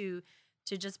provision to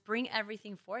just bring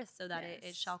everything forth so that it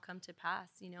Yes. shall come to pass,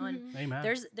 you know. And Amen.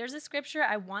 there's a scripture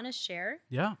I want to share.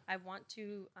 Yeah. I want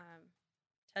to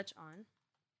touch on.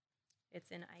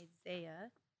 It's in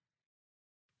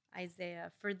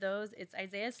Isaiah. For those, it's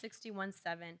Isaiah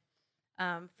 61:7.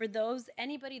 For those,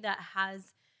 anybody that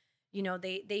has, you know,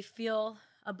 they feel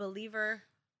a believer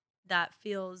that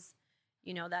feels,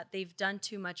 you know, that they've done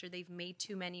too much or they've made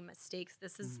too many mistakes.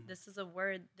 This is a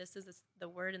word. This is the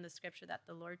word in the scripture that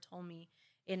the Lord told me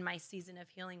in my season of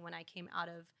healing when I came out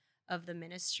of the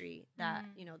ministry, that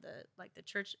you know, the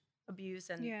church abuse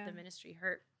and the ministry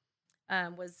hurt,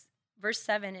 was verse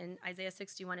 7 in Isaiah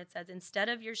 61. It says, "Instead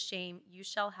of your shame, you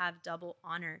shall have double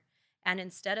honor, and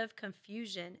instead of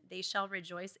confusion, they shall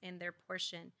rejoice in their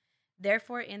portion.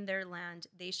 Therefore, in their land,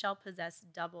 they shall possess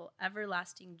double.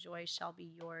 Everlasting joy shall be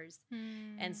yours."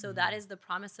 And so that is the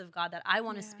promise of God that I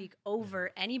want to speak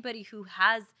over anybody who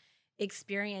has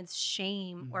experienced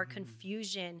shame or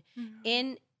confusion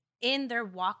in their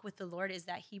walk with the Lord, is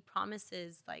that he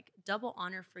promises like double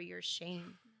honor for your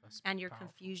shame and your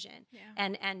confusion.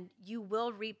 And you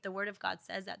will reap. The word of God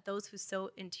says that those who sow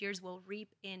in tears will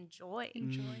reap in joy.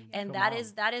 And that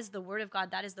is the word of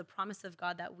God. That is the promise of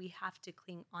God that we have to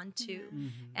cling onto.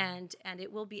 And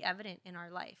it will be evident in our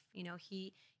life. You know,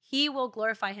 he will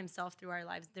glorify himself through our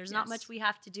lives. There's not much we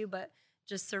have to do but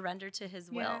just surrender to his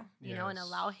will, you know, and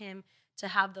allow him to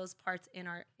have those parts in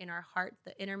our heart,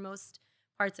 the innermost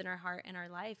parts in our heart and our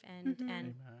life,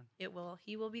 and he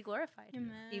will be glorified.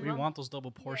 We want those double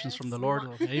portions from the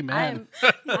Lord. Amen.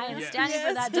 I am standing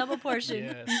for that double portion.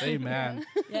 Yes, amen.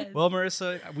 Yes. Well,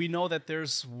 Marissa, we know that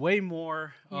there's way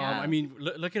more. I mean,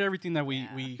 look at everything that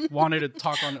we wanted to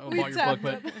talk on about your book,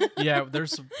 but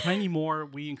there's plenty more.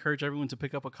 We encourage everyone to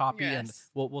pick up a copy, and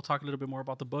we'll talk a little bit more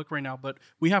about the book right now. But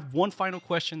we have one final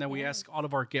question that we ask all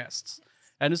of our guests,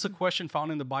 and it's a question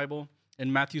found in the Bible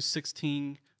in Matthew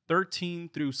 16:13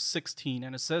 through 16.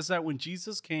 And it says that when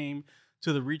Jesus came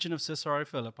to the region of Caesarea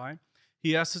Philippi,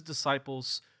 he asked his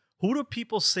disciples, "Who do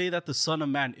people say that the Son of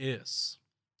Man is?"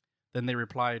 Then they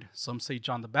replied, "Some say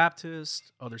John the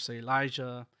Baptist, others say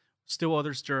Elijah, still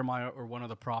others Jeremiah or one of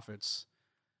the prophets."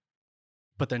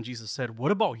 But then Jesus said,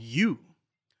 "What about you?"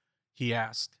 He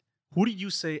asked, "Who do you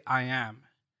say I am?"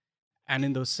 And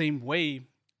in the same way,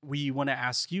 we want to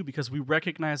ask you, because we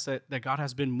recognize that God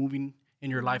has been moving in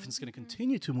your life and it's going to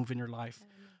continue to move in your life.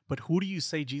 But who do you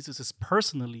say Jesus is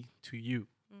personally to you?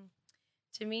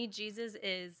 To me, Jesus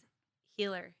is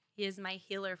healer. He is my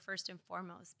healer first and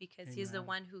foremost, because he's the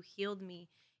one who healed me.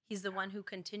 He's the one who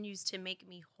continues to make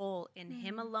me whole in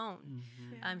him alone.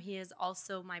 He is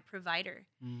also my provider.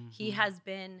 He has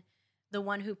been the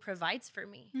one who provides for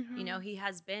me. You know, he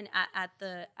has been at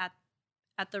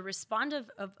the respond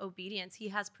of obedience. He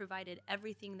has provided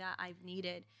everything that I've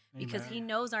needed because he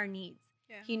knows our needs.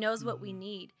 He knows what we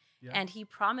need. And he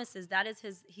promises,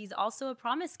 he's also a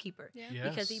promise keeper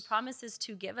because he promises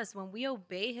to give us when we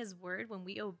obey his word, when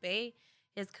we obey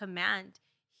his command,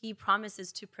 he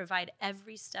promises to provide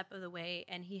every step of the way.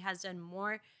 And he has done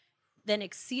more than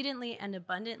exceedingly and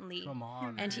abundantly. Come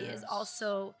on. And he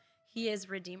is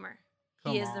Redeemer.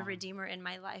 He is the Redeemer in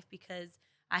my life because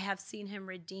I have seen him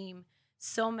redeem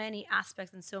so many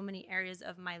aspects and so many areas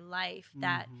of my life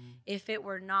that if it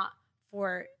were not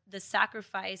for the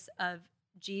sacrifice of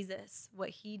Jesus, what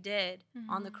he did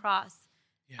on the cross,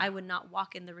 I would not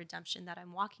walk in the redemption that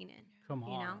I'm walking in. Come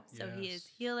on. You know? So he is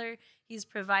healer, he's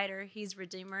provider, he's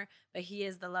redeemer, but he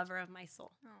is the lover of my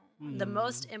soul. The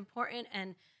most important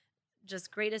and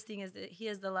just greatest thing is that he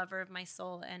is the lover of my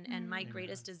soul, and my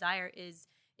greatest desire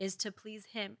is to please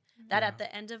him. That at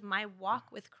the end of my walk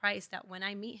with Christ, that when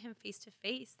I meet him face to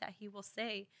face, that he will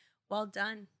say, "Well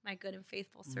done, my good and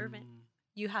faithful servant.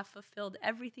 You have fulfilled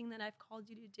everything that I've called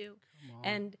you to do."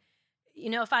 And, you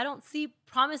know, if I don't see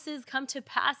promises come to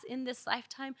pass in this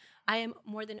lifetime, I am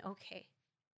more than okay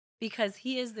because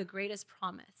he is the greatest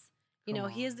promise. You know,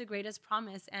 he is the greatest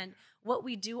promise. And what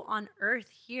we do on earth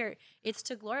here, it's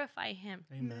to glorify him.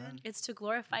 Amen. It's to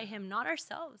glorify him, not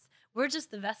ourselves. We're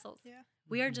just the vessels.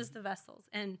 We are just the vessels.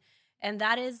 And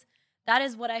that is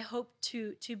what I hope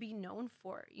to be known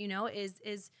for, you know,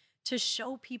 is to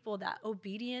show people that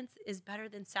obedience is better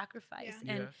than sacrifice.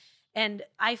 And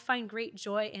I find great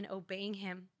joy in obeying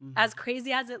him, as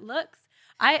crazy as it looks.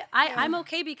 I'm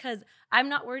okay because I'm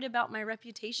not worried about my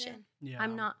reputation.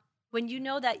 I'm not. When you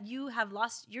know that you have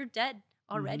lost, you're dead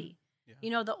already. You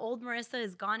know, the old Marissa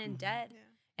is gone and dead.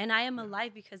 And I am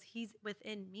alive because he's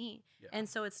within me. And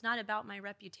so it's not about my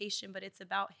reputation, but it's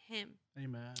about him.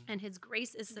 Amen. And his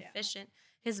grace is sufficient.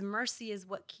 His mercy is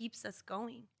what keeps us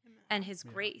going. And his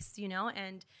grace, you know,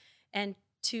 and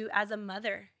to, as a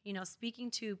mother, you know,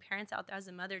 speaking to parents out there as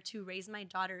a mother, to raise my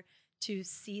daughter to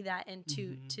see that and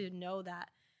to know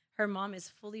that her mom is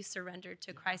fully surrendered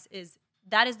to Christ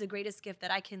that is the greatest gift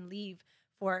that I can leave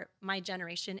for my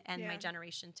generation and my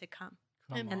generation to come.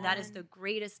 And that is the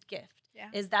greatest gift.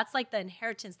 That's like the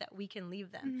inheritance that we can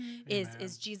leave them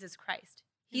is Jesus Christ.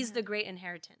 He's the great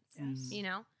inheritance, you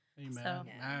know? Amen. So,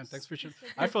 Man, thanks for sharing.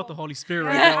 I felt the Holy Spirit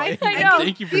right now. I know.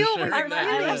 Thank you for sharing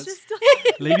that.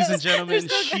 Ladies and gentlemen,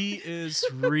 she is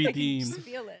redeemed.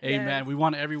 Amen. We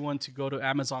want everyone to go to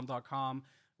Amazon.com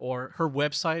or her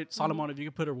website. Solomon, if you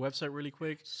could put her website really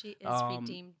quick. She is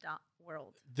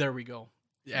redeemed.world. There we go.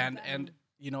 And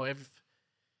you know, if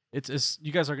it's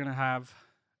you guys are going to have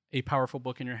a powerful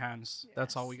book in your hands.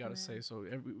 That's all we got to say. So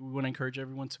we want to encourage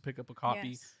everyone to pick up a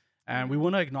copy. And we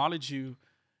want to acknowledge you,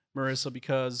 Marissa,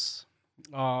 because,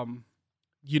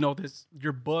 you know,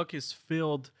 your book is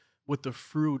filled with the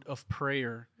fruit of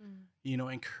prayer, you know,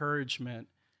 encouragement.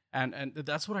 And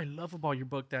that's what I love about your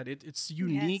book, that it's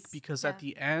unique because at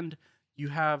the end you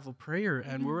have a prayer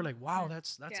and we were like, wow,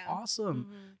 that's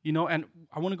awesome. You know, and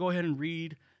I want to go ahead and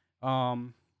read,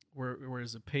 where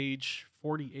is it? Page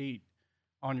 48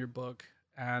 on your book.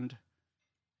 And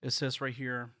it says right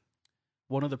here,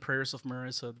 one of the prayers of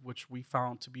Marissa, which we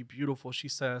found to be beautiful, she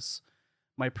says,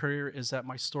 "My prayer is that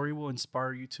my story will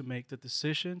inspire you to make the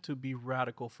decision to be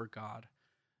radical for God.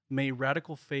 May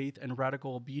radical faith and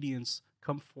radical obedience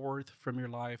come forth from your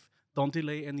life. Don't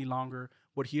delay any longer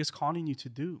what he is calling you to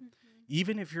do.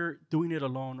 Even if you're doing it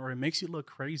alone or it makes you look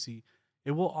crazy,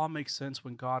 it will all make sense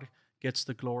when God gets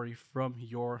the glory from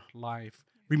your life.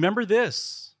 Remember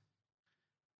this."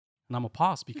 And I'm going to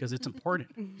pause because it's important.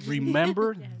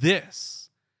 Remember this.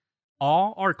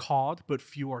 All are called, but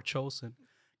few are chosen.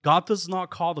 God does not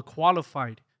call the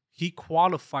qualified. He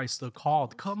qualifies the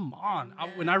called. Come on.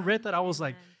 When I read that, I was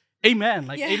like, amen.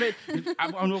 Like, amen. I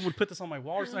would put this on my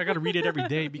wall. So I got to read it every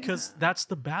day because that's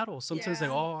the battle. Sometimes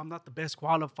I'm not the best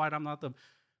qualified. I'm not the,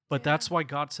 but that's why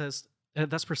God says,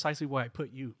 and that's precisely why I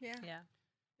put you.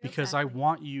 Because I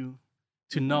want you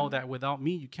to know that without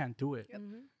me, you can't do it.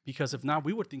 Because if not,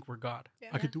 we would think we're God.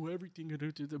 I could do everything.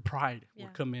 The pride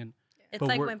would come in. It's but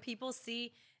like when people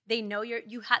see, they know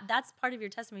that's part of your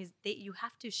testimony is you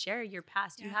have to share your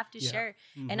past. You have to share.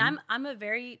 And I'm a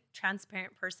very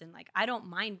transparent person. Like I don't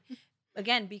mind,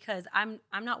 again, because I'm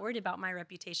not worried about my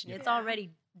reputation. It's already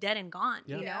dead and gone.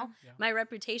 You know, my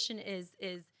reputation is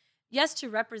yes, to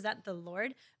represent the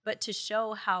Lord, but to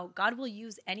show how God will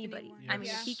use anybody. I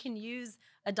mean, he can use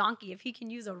a donkey, if he can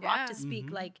use a rock to speak,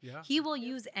 Mhm. like Yeah. he will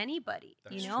use anybody,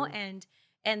 That's you know, true.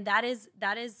 and that is,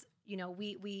 you know,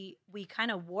 we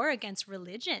kind of war against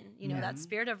religion, you know, that Mhm.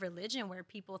 spirit of religion where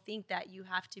people think that you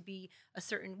have to be a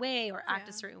certain way or act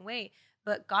a Yeah. certain way,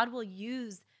 but God will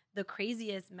use the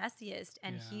craziest, messiest,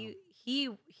 and Yeah.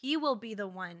 he will be the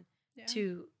one Yeah.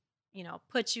 to, you know,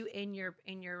 put you in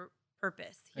your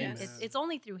purpose. Yes. It's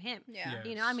only through him. Yeah.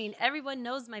 You know, I mean, everyone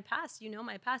knows my past, you know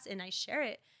my past, and I share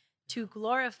it to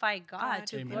glorify God,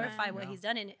 to Amen. glorify what Yeah. he's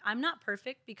done. And I'm not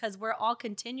perfect because we're all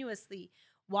continuously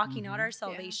walking out Mhm. our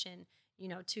salvation, you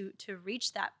know, to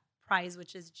reach that prize,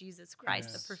 which is Jesus Christ,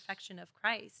 Yes. the perfection of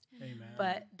Christ. Amen.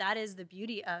 But that is the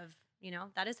beauty of, you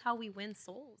know, that is how we win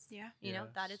souls. Yeah. You know,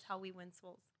 that is Yes. how we win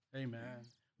souls.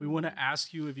 Amen. We want to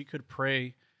ask you if you could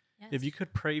pray, Yes. if you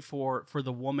could pray for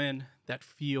the women that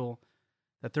feel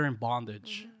that they're in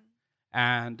bondage,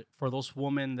 and for those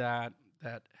women that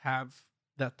have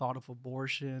that thought of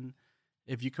abortion,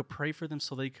 if you could pray for them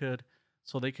so they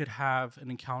could have an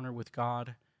encounter with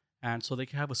God, and so they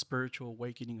could have a spiritual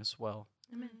awakening as well.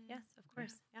 Amen. Yes, of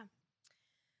course. Yeah.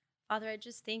 Father, I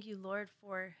just thank you, Lord,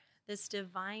 for this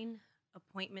divine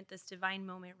appointment, this divine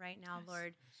moment right now,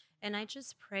 Lord. And I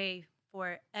just pray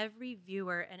for every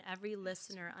viewer and every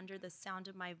listener under the sound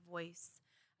of my voice.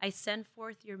 I send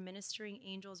forth your ministering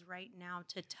angels right now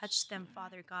to touch them,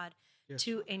 Father God, Yes,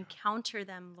 to Father God. encounter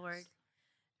them, Lord.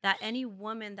 That any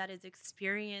woman that is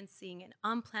experiencing an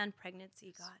unplanned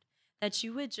pregnancy, God, that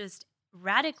you would just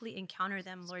radically encounter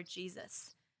them, Lord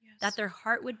Jesus. That their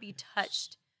heart would be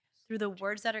touched through the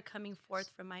words that are coming forth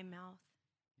from my mouth.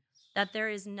 That there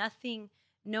is nothing,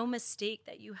 no mistake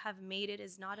that you have made. It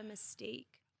is not a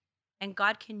mistake. And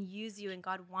God can use you, and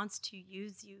God wants to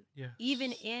use you, Yes.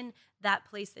 even in that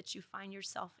place that you find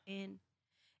yourself in.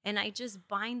 And I just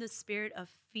bind the spirit of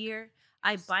fear.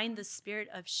 I bind the spirit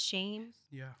of shame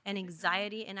Yeah. and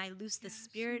anxiety, and I loose the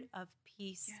spirit of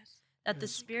peace. That the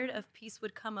Yes. spirit of peace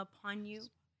would come upon you.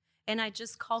 And I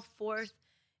just call forth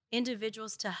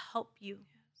individuals to help you.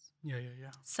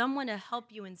 Yeah. Someone to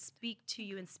help you and speak to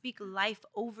you and speak life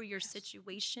over your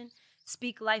situation,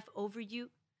 speak life over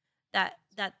you, that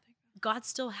God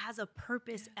still has a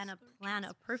purpose and a plan,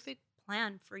 a perfect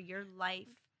plan for your life,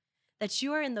 that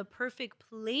you are in the perfect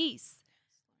place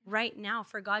right now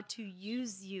for God to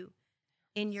use you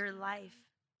in your life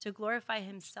to glorify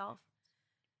himself.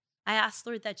 I ask,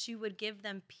 Lord, that you would give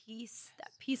them peace,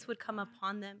 that peace would come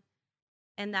upon them,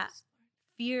 and that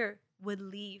fear would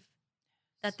leave,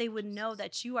 that they would know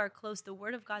that you are close. The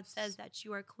word of God says that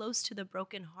you are close to the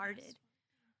brokenhearted,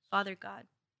 Father God.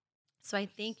 So I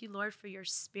thank you, Lord, for your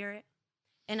spirit.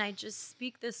 And I just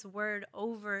speak this word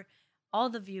over all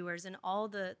the viewers and all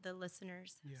the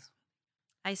listeners. Yeah.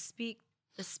 I speak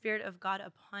the Spirit of God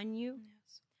upon you.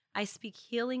 I speak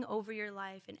healing over your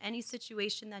life in any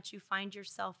situation that you find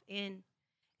yourself in,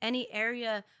 any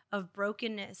area of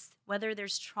brokenness, whether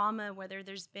there's trauma, whether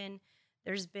there's been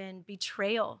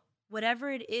betrayal,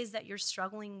 whatever it is that you're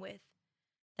struggling with,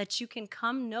 that you can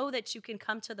know that you can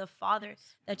come to the Father,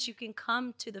 that you can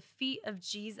come to the feet of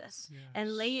Jesus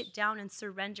and lay it down and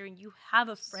surrender, and you have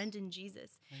a friend in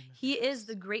Jesus. Amen. He is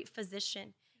the great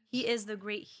physician. He is the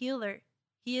great healer.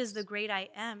 He is the great I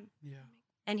am. Yeah.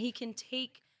 And he can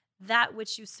take that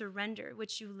which you surrender,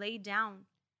 which you lay down,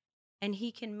 and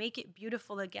he can make it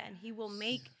beautiful again. He will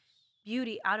make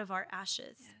beauty out of our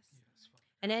ashes.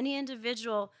 And any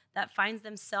individual that finds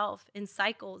themselves in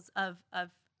cycles of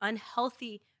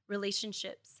unhealthy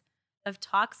relationships, of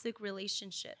toxic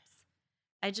relationships,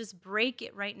 I just break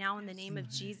it right now in the name of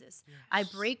Jesus. I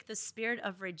break the spirit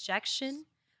of rejection.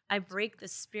 I break the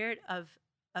spirit of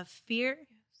fear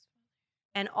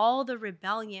and all the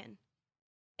rebellion.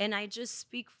 And I just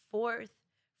speak forth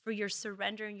for your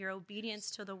surrender and your obedience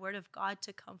to the word of God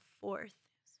to come forth.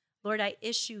 Lord, I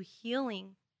issue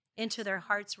healing into their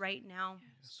hearts right now.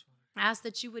 I ask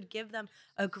that you would give them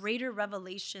a greater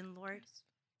revelation, Lord,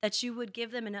 that you would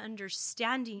give them an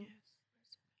understanding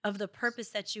of the purpose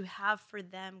that you have for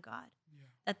them, God,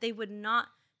 that they would not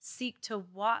seek to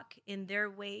walk in their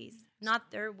ways,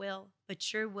 not their will,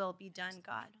 but your will be done,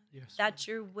 God, that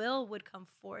your will would come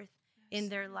forth in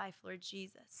their life, Lord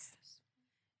Jesus.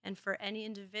 And for any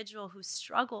individual who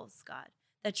struggles, God,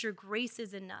 that your grace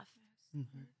is enough.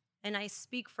 And I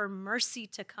speak for mercy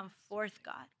to come forth,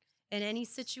 God, in any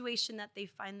situation that they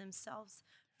find themselves,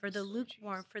 for the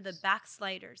lukewarm, for the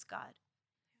backsliders, God.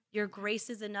 Your grace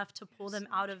is enough to pull them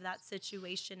out of that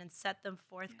situation and set them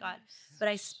forth, God. But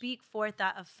I speak forth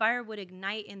that a fire would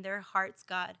ignite in their hearts,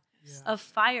 God, a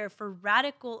fire for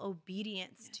radical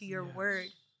obedience to your word,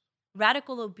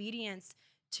 radical obedience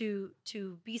to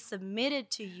be submitted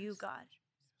to you, God.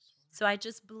 So I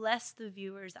just bless the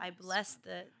viewers. I bless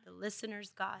the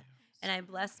listeners, God. And I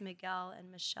bless Miguel and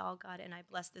Michelle, God. And I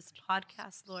bless this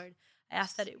podcast, Lord. I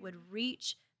ask that it would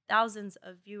reach thousands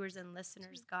of viewers and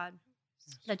listeners, God.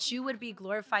 That you would be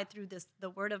glorified through the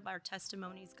word of our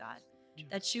testimonies, God.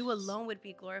 That you alone would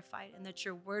be glorified and that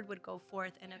your word would go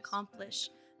forth and accomplish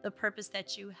the purpose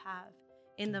that you have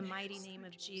in the mighty name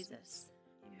of Jesus.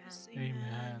 Amen.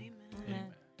 Amen.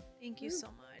 Amen. Thank you so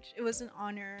much. It was an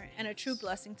honor and a true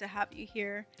blessing to have you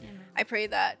here. Amen. I pray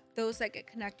that those that get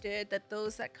connected, that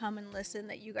those that come and listen,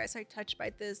 that you guys are touched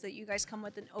by this, that you guys come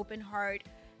with an open heart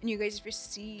and you guys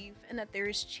receive, and that there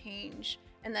is change,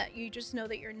 and that you just know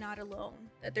that you're not alone,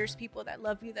 that there's people that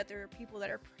love you, that there are people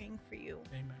that are praying for you.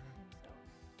 Amen.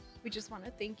 So we just want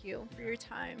to thank you for your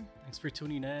time. Thanks for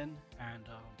tuning in, and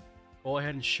go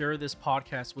ahead and share this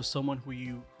podcast with someone who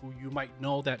you might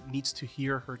know that needs to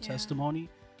hear her testimony.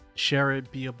 Share it,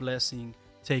 be a blessing.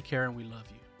 Take care, and we love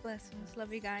you. Blessings.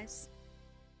 Love you guys.